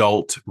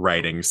adult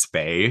writing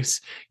space.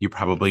 You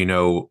probably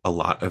know a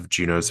lot of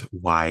Juno's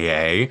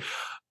YA.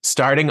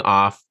 Starting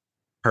off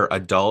her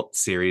adult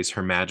series,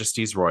 Her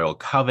Majesty's Royal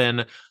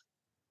Coven.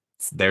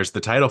 There's the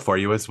title for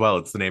you as well.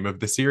 It's the name of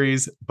the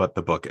series, but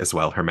the book as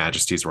well, Her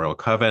Majesty's Royal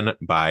Coven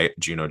by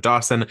Juno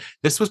Dawson.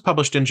 This was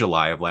published in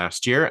July of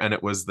last year, and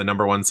it was the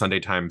 #1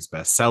 Sunday Times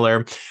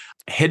bestseller.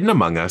 Hidden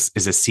among us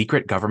is a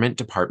secret government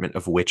department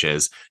of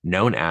witches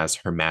known as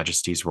Her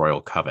Majesty's Royal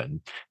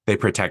Coven. They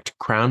protect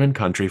crown and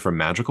country from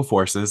magical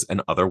forces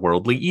and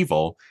otherworldly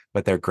evil,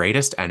 but their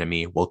greatest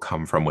enemy will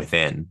come from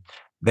within.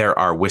 There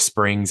are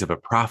whisperings of a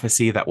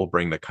prophecy that will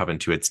bring the coven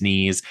to its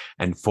knees,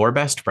 and 4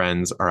 best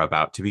friends are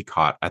about to be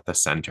caught at the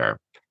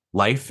center.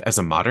 Life as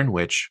a modern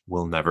witch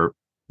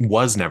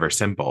was never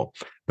simple,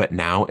 but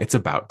now it's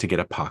about to get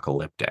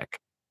apocalyptic.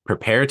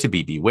 Prepare to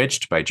be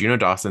bewitched by Juno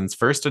Dawson's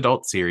first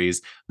adult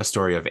series, a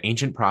story of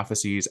ancient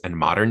prophecies and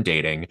modern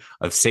dating,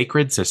 of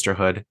sacred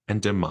sisterhood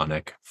and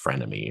demonic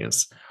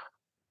frenemies.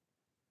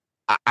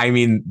 I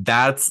mean,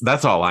 that's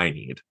all I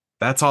need.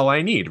 That's all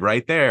I need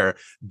right there.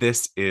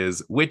 This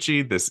is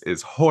witchy. This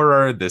is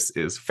horror. This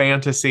is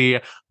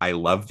fantasy. I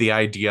love the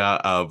idea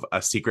of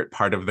a secret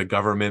part of the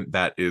government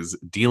that is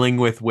dealing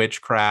with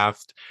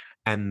witchcraft.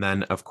 And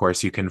then, of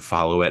course, you can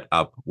follow it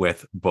up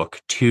with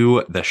book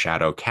 2, The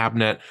Shadow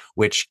Cabinet,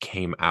 which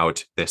came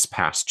out this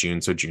past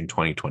June, so June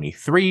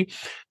 2023.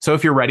 So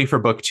if you're ready for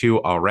book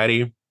 2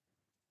 already,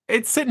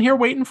 it's sitting here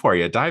waiting for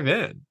you. Dive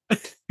in.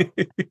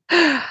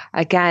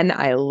 Again,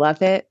 I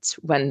love it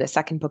when the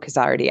second book is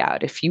already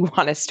out, if you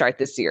want to start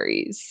the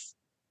series.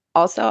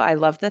 Also, I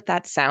love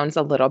that sounds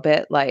a little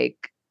bit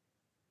like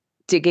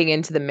digging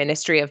into the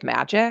Ministry of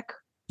Magic.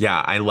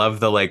 Yeah, I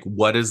love the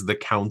what is the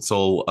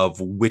Council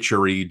of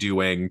Witchery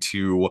doing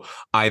to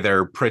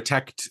either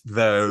protect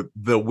the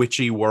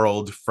witchy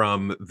world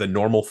from the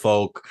normal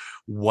folk?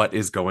 What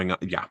is going on?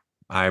 Yeah,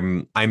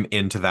 I'm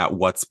into that.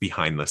 What's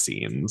behind the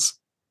scenes?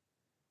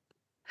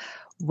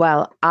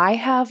 Well, I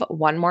have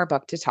one more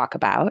book to talk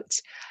about,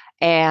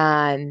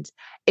 and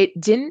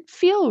it didn't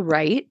feel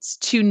right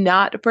to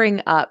not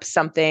bring up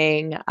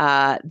something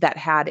that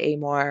had a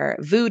more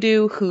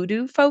voodoo,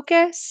 hoodoo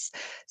focus.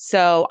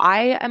 So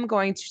I am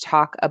going to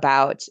talk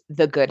about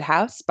The Good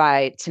House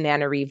by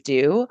Tananarive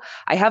Due.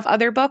 I have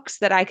other books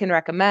that I can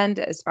recommend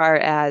as far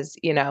as,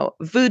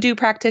 voodoo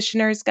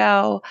practitioners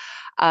go.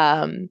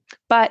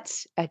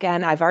 But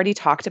again, I've already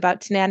talked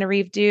about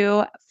Tananarive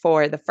Due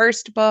for the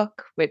first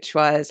book, which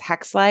was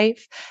Hex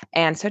Life.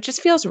 And so it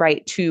just feels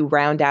right to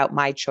round out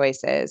my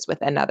choices with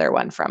another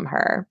one from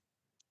her.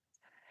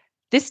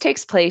 This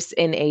takes place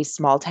in a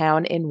small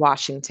town in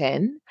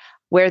Washington.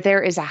 where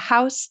there is a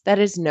house that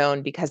is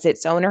known because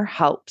its owner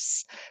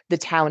helps the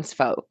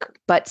townsfolk,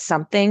 but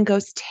something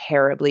goes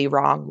terribly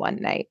wrong one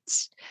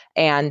night,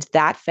 and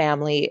that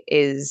family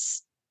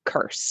is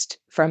cursed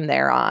from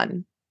there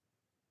on.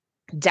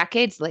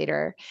 Decades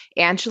later,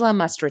 Angela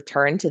must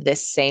return to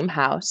this same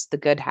house, the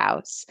good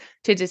house,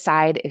 to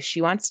decide if she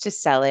wants to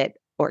sell it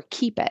or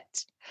keep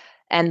it.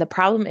 And the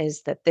problem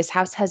is that this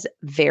house has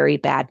very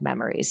bad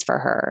memories for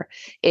her.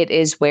 It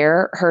is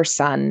where her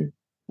son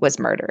was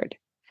murdered.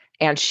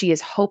 And she is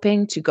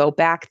hoping to go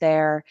back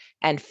there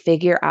and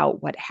figure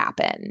out what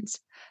happened.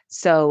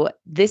 So,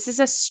 this is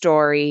a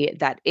story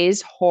that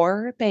is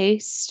horror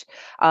based.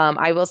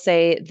 I will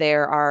say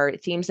there are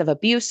themes of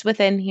abuse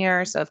within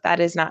here. So, if that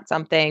is not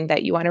something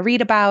that you want to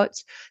read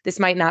about, this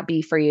might not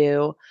be for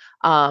you.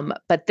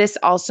 But this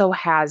also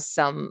has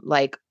some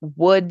like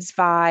woods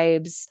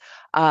vibes.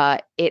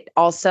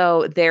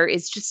 There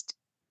is just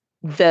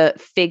the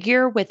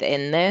figure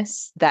within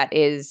this that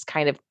is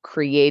kind of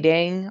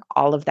creating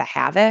all of the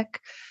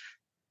havoc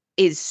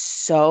is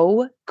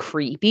so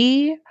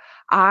creepy.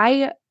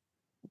 I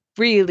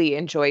really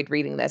enjoyed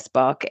reading this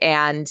book,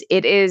 and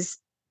it is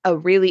a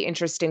really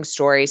interesting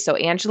story. So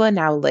Angela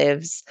now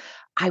lives,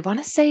 I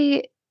want to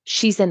say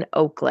she's in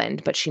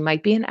Oakland, but she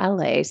might be in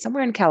LA,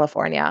 somewhere in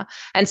California.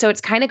 And so it's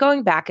kind of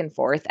going back and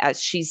forth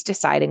as she's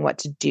deciding what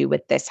to do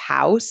with this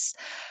house.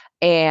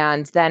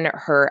 And then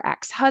her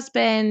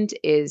ex-husband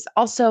is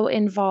also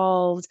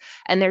involved.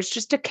 And there's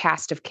just a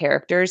cast of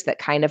characters that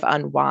kind of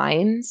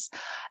unwinds.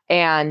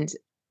 And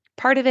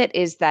part of it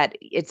is that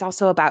it's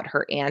also about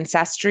her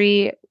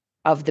ancestry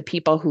of the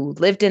people who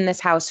lived in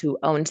this house, who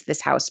owned this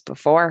house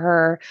before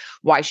her,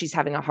 why she's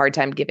having a hard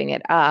time giving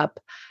it up,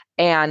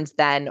 and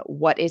then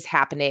what is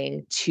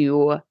happening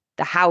to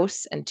the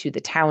house and to the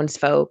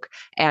townsfolk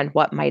and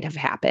what might have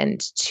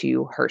happened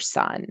to her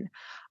son.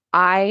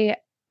 I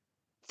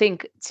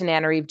think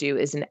Tananarive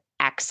is an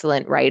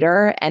excellent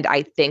writer, and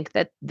I think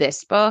that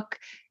this book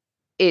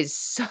is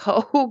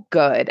so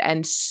good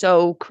and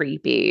so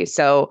creepy.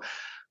 So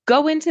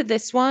go into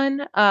this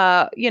one,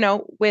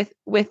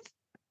 with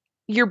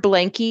your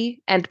blankie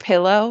and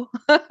pillow.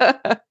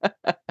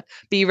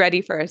 Be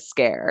ready for a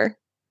scare.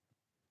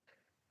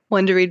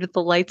 One to read with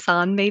the lights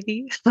on,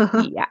 maybe.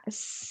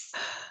 Yes.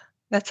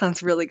 That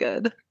sounds really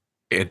good.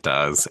 It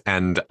does.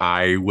 And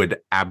I would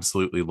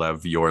absolutely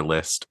love your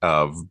list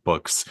of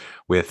books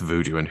with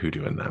voodoo and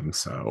hoodoo in them.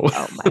 So,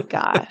 oh my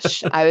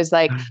gosh. I was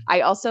like,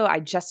 I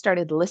just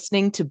started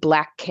listening to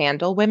Black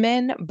Candle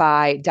Women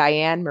by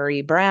Diane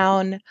Marie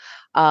Brown.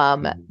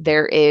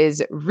 There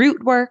is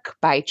Root Work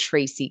by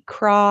Tracy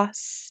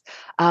Cross.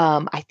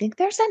 I think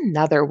there's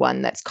another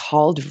one that's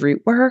called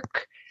Root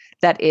Work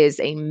that is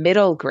a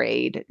middle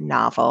grade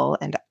novel.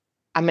 And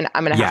I'm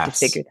gonna have to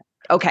figure that.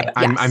 Okay.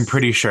 I'm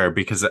pretty sure,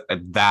 because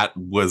that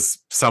was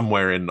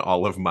somewhere in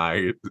all of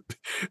my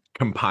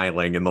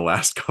compiling in the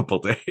last couple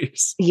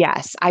days.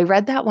 Yes, I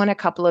read that one a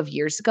couple of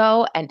years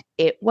ago, and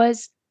it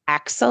was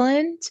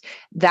excellent.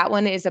 That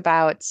one is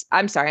about,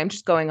 I'm sorry, I'm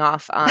just going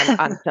off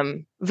on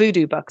some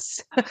voodoo books.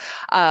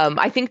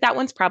 I think that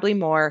one's probably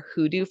more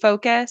hoodoo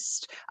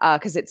focused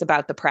because it's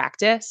about the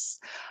practice.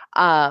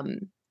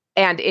 And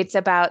it's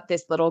about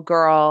this little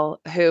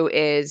girl who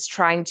is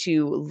trying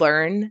to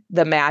learn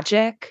the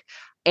magic.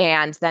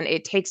 And then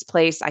it takes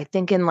place, I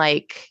think, in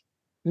like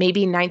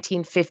maybe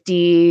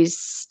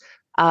 1950s,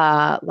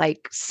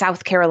 like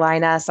South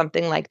Carolina,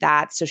 something like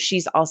that. So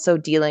she's also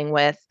dealing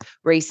with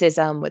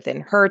racism within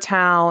her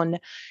town.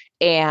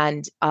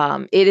 And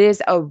it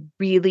is a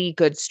really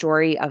good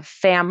story of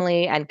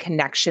family and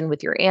connection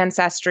with your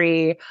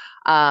ancestry.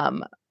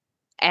 And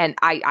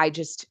I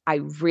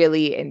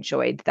really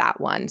enjoyed that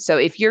one. So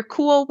if you're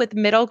cool with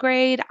middle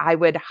grade, I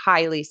would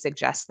highly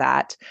suggest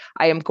that.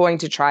 I am going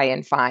to try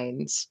and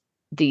find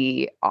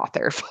the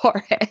author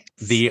for it.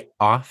 The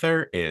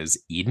author is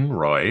Eden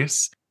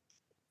Royce.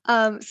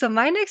 So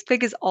my next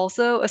pick is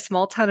also a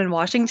small town in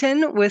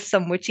Washington with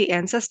some witchy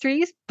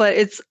ancestries, but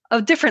it's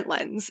a different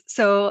lens.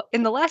 So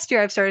in the last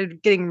year, I've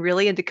started getting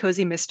really into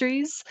cozy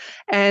mysteries,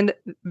 and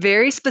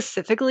very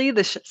specifically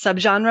the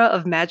subgenre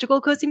of magical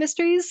cozy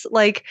mysteries.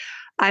 Like,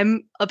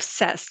 I'm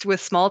obsessed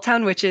with small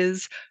town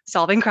witches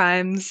solving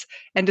crimes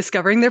and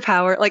discovering their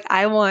power.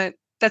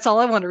 That's all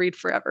I want to read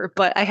forever,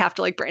 but I have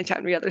to like branch out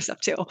and read other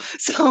stuff too.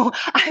 So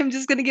I'm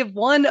just going to give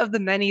one of the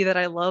many that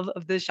I love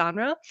of this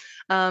genre.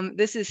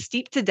 This is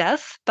Steeped to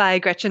Death by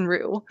Gretchen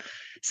Rue.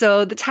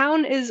 So the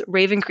town is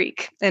Raven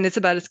Creek, and it's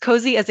about as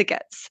cozy as it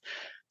gets.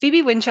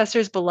 Phoebe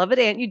Winchester's beloved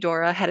Aunt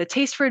Eudora had a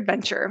taste for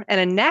adventure and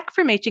a knack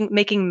for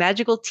making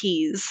magical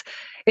teas.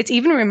 It's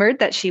even rumored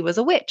that she was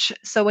a witch.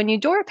 So when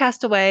Eudora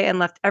passed away and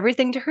left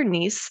everything to her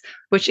niece,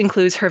 which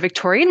includes her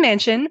Victorian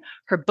mansion,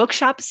 her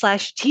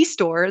bookshop/tea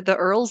store, the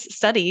Earl's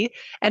study,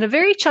 and a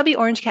very chubby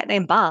orange cat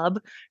named Bob,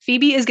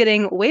 Phoebe is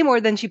getting way more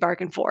than she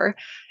bargained for.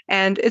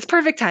 And it's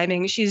perfect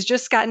timing. She's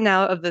just gotten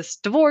out of this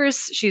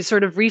divorce. She's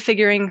sort of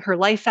refiguring her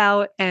life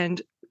out,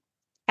 and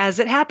as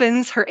it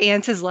happens, her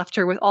aunt has left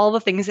her with all the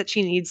things that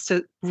she needs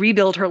to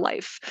rebuild her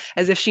life,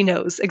 as if she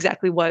knows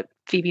exactly what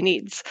Phoebe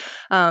needs.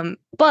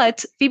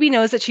 But Phoebe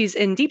knows that she's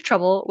in deep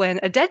trouble when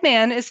a dead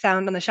man is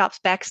found on the shop's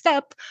back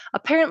step,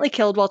 apparently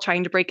killed while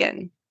trying to break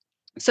in.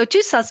 So,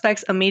 two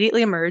suspects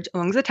immediately emerge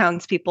among the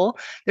townspeople.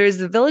 There's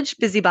the village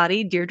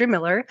busybody, Deirdre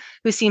Miller,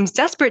 who seems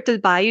desperate to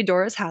buy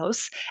Eudora's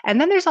house.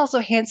 And then there's also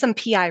handsome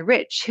P.I.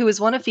 Rich, who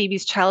is one of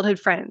Phoebe's childhood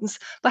friends.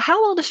 But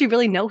how well does she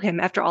really know him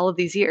after all of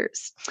these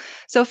years?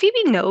 So,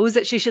 Phoebe knows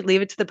that she should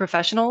leave it to the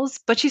professionals,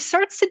 but she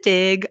starts to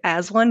dig,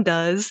 as one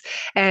does,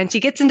 and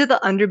she gets into the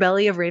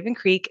underbelly of Raven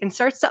Creek and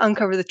starts to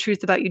uncover the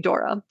truth about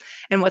Eudora.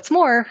 And what's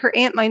more, her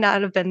aunt might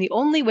not have been the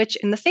only witch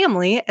in the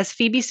family, as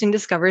Phoebe soon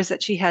discovers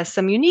that she has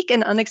some unique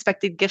and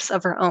unexpected gifts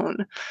of her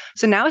own.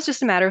 So now it's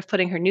just a matter of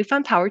putting her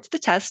newfound power to the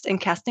test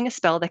and casting a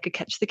spell that could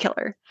catch the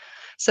killer.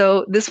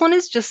 So this one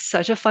is just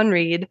such a fun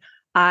read.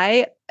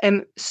 I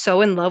am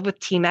so in love with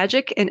tea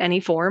magic in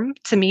any form.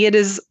 To me, it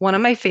is one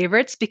of my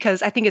favorites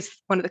because I think it's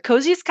one of the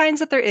coziest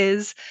kinds that there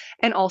is,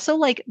 and also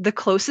like the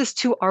closest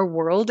to our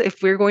world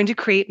if we're going to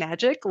create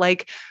magic.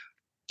 Like,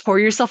 pour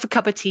yourself a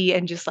cup of tea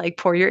and just like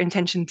pour your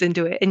intentions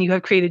into it, and you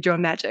have created your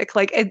own magic.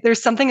 Like,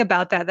 there's something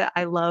about that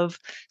I love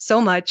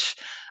so much.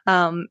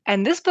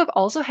 And this book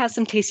also has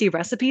some tasty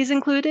recipes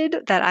included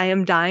that I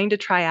am dying to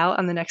try out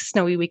on the next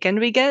snowy weekend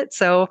we get.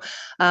 So,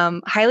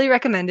 highly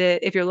recommend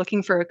it if you're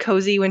looking for a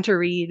cozy winter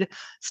read.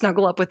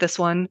 Snuggle up with this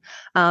one.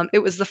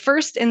 It was the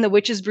first in the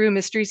Witch's Brew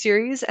mystery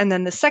series, and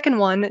then the second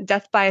one,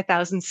 Death by a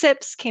Thousand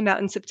Sips, came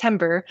out in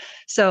September.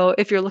 So,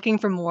 if you're looking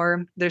for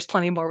more, there's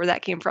plenty more where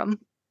that came from.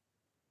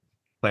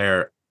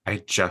 Claire,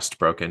 I just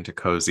broke into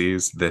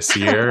cozies this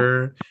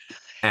year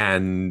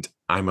and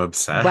I'm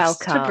obsessed.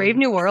 Welcome. To Brave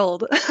New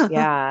World.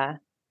 Yeah.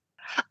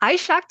 I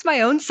shocked my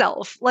own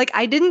self. Like,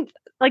 I didn't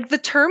like the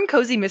term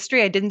cozy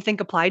mystery, I didn't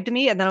think applied to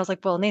me. And then I was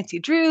like, well, Nancy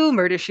Drew,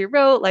 Murder She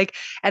Wrote. Like,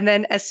 and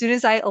then as soon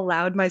as I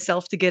allowed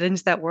myself to get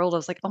into that world, I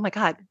was like, oh my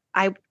God,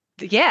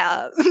 this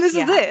is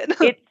it.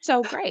 It's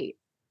so great.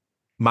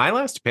 My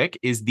last pick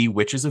is The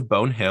Witches of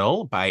Bone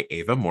Hill by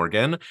Ava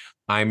Morgan.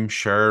 I'm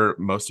sure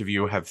most of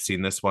you have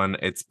seen this one.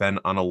 It's been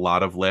on a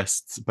lot of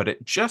lists, but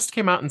it just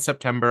came out in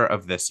September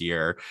of this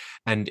year.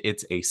 And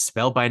it's a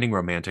spellbinding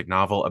romantic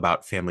novel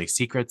about family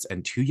secrets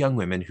and two young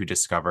women who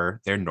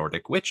discover they're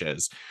Nordic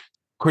witches.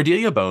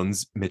 Cordelia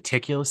Bone's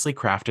meticulously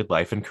crafted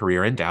life and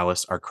career in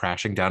Dallas are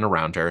crashing down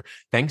around her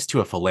thanks to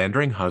a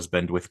philandering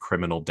husband with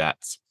criminal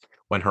debts.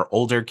 When her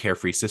older,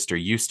 carefree sister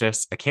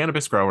Eustace, a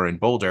cannabis grower in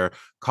Boulder,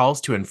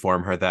 calls to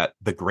inform her that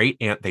the great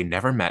aunt they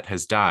never met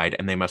has died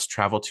and they must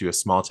travel to a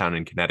small town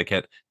in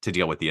Connecticut to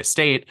deal with the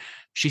estate,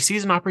 she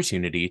sees an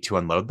opportunity to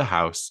unload the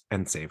house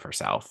and save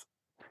herself.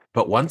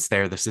 But once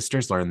there, the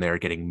sisters learn they are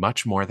getting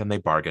much more than they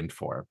bargained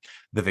for.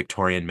 The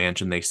Victorian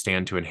mansion they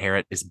stand to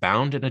inherit is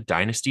bound in a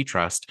dynasty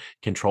trust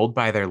controlled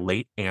by their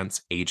late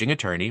aunt's aging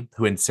attorney,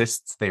 who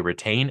insists they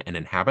retain and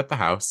inhabit the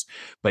house,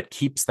 but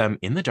keeps them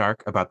in the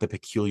dark about the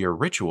peculiar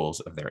rituals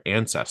of their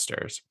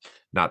ancestors.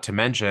 Not to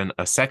mention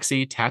a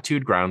sexy,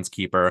 tattooed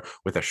groundskeeper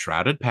with a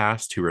shrouded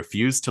past who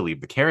refused to leave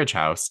the carriage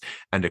house,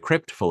 and a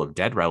crypt full of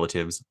dead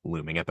relatives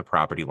looming at the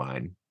property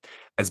line.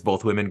 As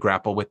both women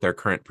grapple with their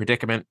current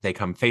predicament, they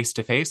come face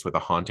to face with a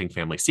haunting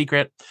family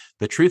secret,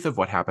 the truth of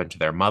what happened to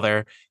their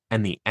mother,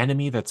 and the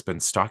enemy that's been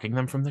stalking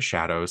them from the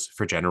shadows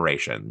for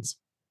generations.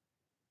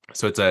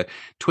 So it's a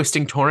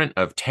twisting torrent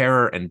of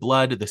terror and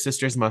blood. The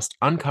sisters must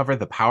uncover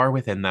the power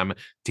within them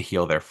to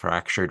heal their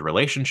fractured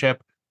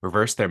relationship,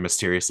 reverse their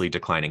mysteriously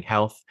declining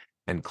health,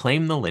 and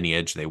claim the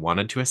lineage they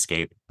wanted to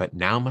escape, but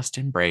now must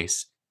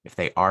embrace if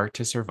they are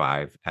to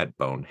survive at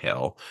Bone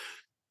Hill.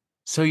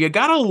 So you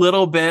got a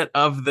little bit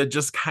of the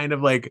just kind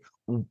of like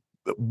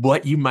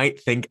what you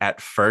might think at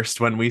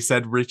first when we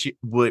said witchy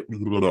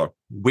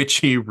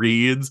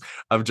reads,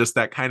 of just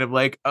that kind of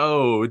like,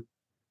 oh,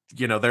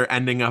 they're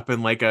ending up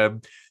in like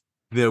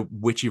the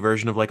witchy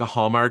version of like a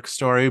Hallmark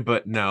story.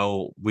 But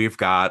no, we've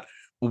got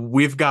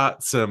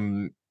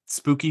some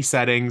spooky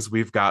settings,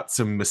 we've got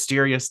some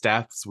mysterious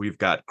deaths, we've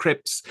got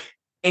crypts,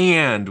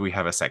 and we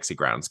have a sexy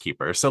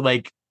groundskeeper. So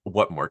like,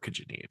 what more could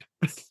you need?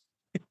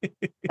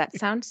 That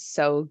sounds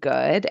so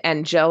good.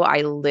 And Joe,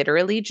 I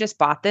literally just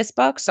bought this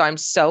book, so I'm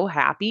so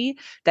happy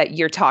that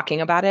you're talking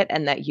about it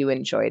and that you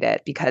enjoyed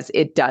it, because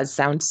it does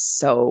sound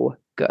so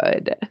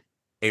good.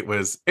 It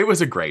was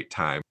a great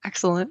time.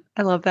 Excellent.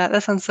 I love that.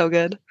 That sounds so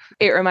good.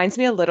 It reminds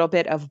me a little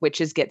bit of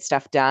Witches Get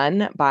Stuff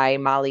Done by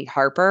Molly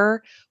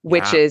Harper,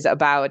 which is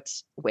about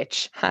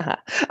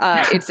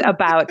it's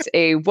about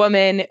a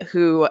woman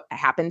who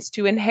happens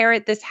to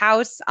inherit this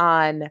house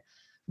on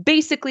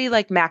basically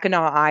like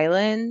Mackinac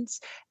Island,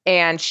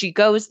 and she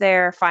goes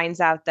there, finds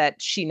out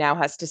that she now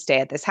has to stay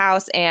at this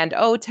house, and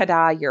oh,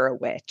 ta-da, you're a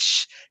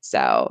witch.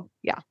 So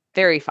yeah,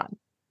 very fun.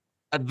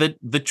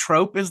 The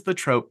trope is the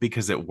trope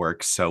because it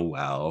works so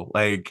well.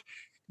 Like,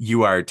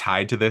 you are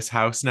tied to this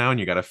house now and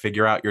you got to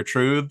figure out your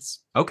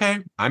truths. Okay,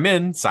 I'm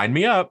in. Sign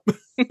me up.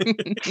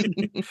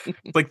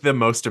 It's like the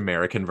most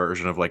American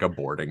version of like a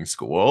boarding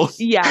school.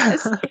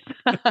 Yes.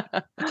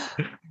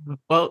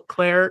 Well,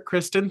 Claire,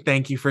 Kristen,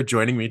 thank you for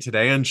joining me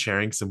today and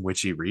sharing some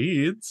witchy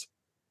reads.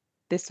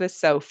 This was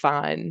so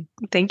fun.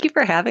 Thank you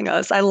for having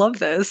us. I love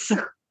this.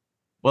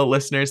 Well,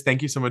 listeners,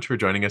 thank you so much for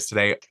joining us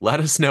today. Let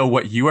us know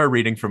what you are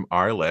reading from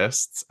our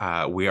lists.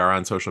 We are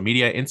on social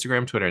media.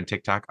 Instagram, Twitter, and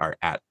TikTok are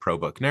at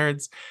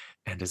ProBookNerds.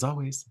 And as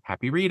always,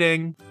 happy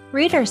reading.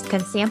 Readers can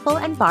sample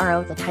and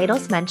borrow the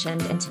titles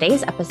mentioned in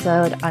today's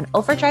episode on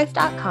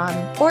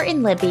overdrive.com or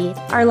in Libby.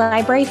 Our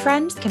library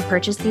friends can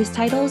purchase these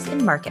titles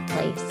in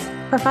Marketplace.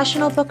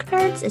 Professional Book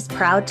Nerds is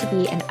proud to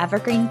be an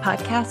Evergreen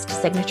Podcast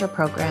signature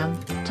program.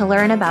 To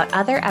learn about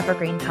other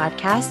Evergreen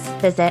podcasts,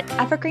 visit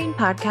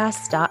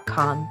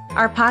evergreenpodcasts.com.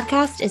 Our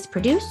podcast is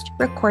produced,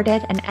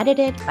 recorded, and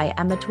edited by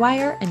Emma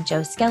Dwyer and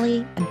Joe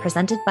Skelly and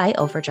presented by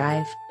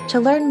Overdrive.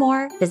 To learn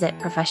more, visit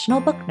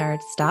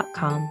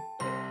professionalbooknerds.com.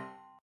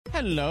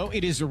 Hello,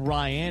 it is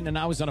Ryan, and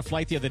I was on a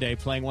flight the other day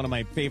playing one of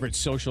my favorite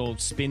social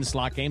spin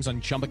slot games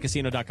on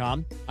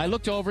ChumbaCasino.com. I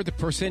looked over at the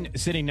person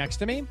sitting next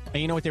to me, and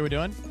you know what they were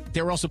doing?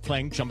 They were also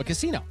playing Chumba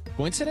Casino.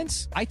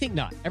 Coincidence? I think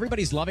not.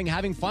 Everybody's loving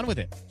having fun with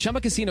it. Chumba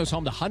Casino is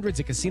home to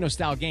hundreds of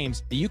casino-style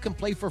games that you can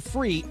play for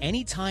free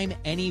anytime,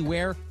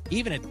 anywhere,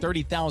 even at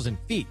 30,000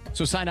 feet.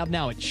 So sign up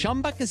now at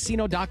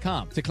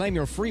ChumbaCasino.com to claim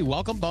your free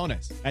welcome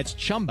bonus. That's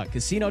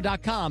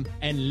ChumbaCasino.com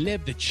and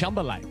live the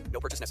Chumba life. No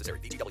purchase necessary.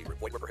 VGW.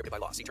 Void where prohibited by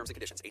law. See terms and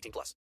conditions. 18+.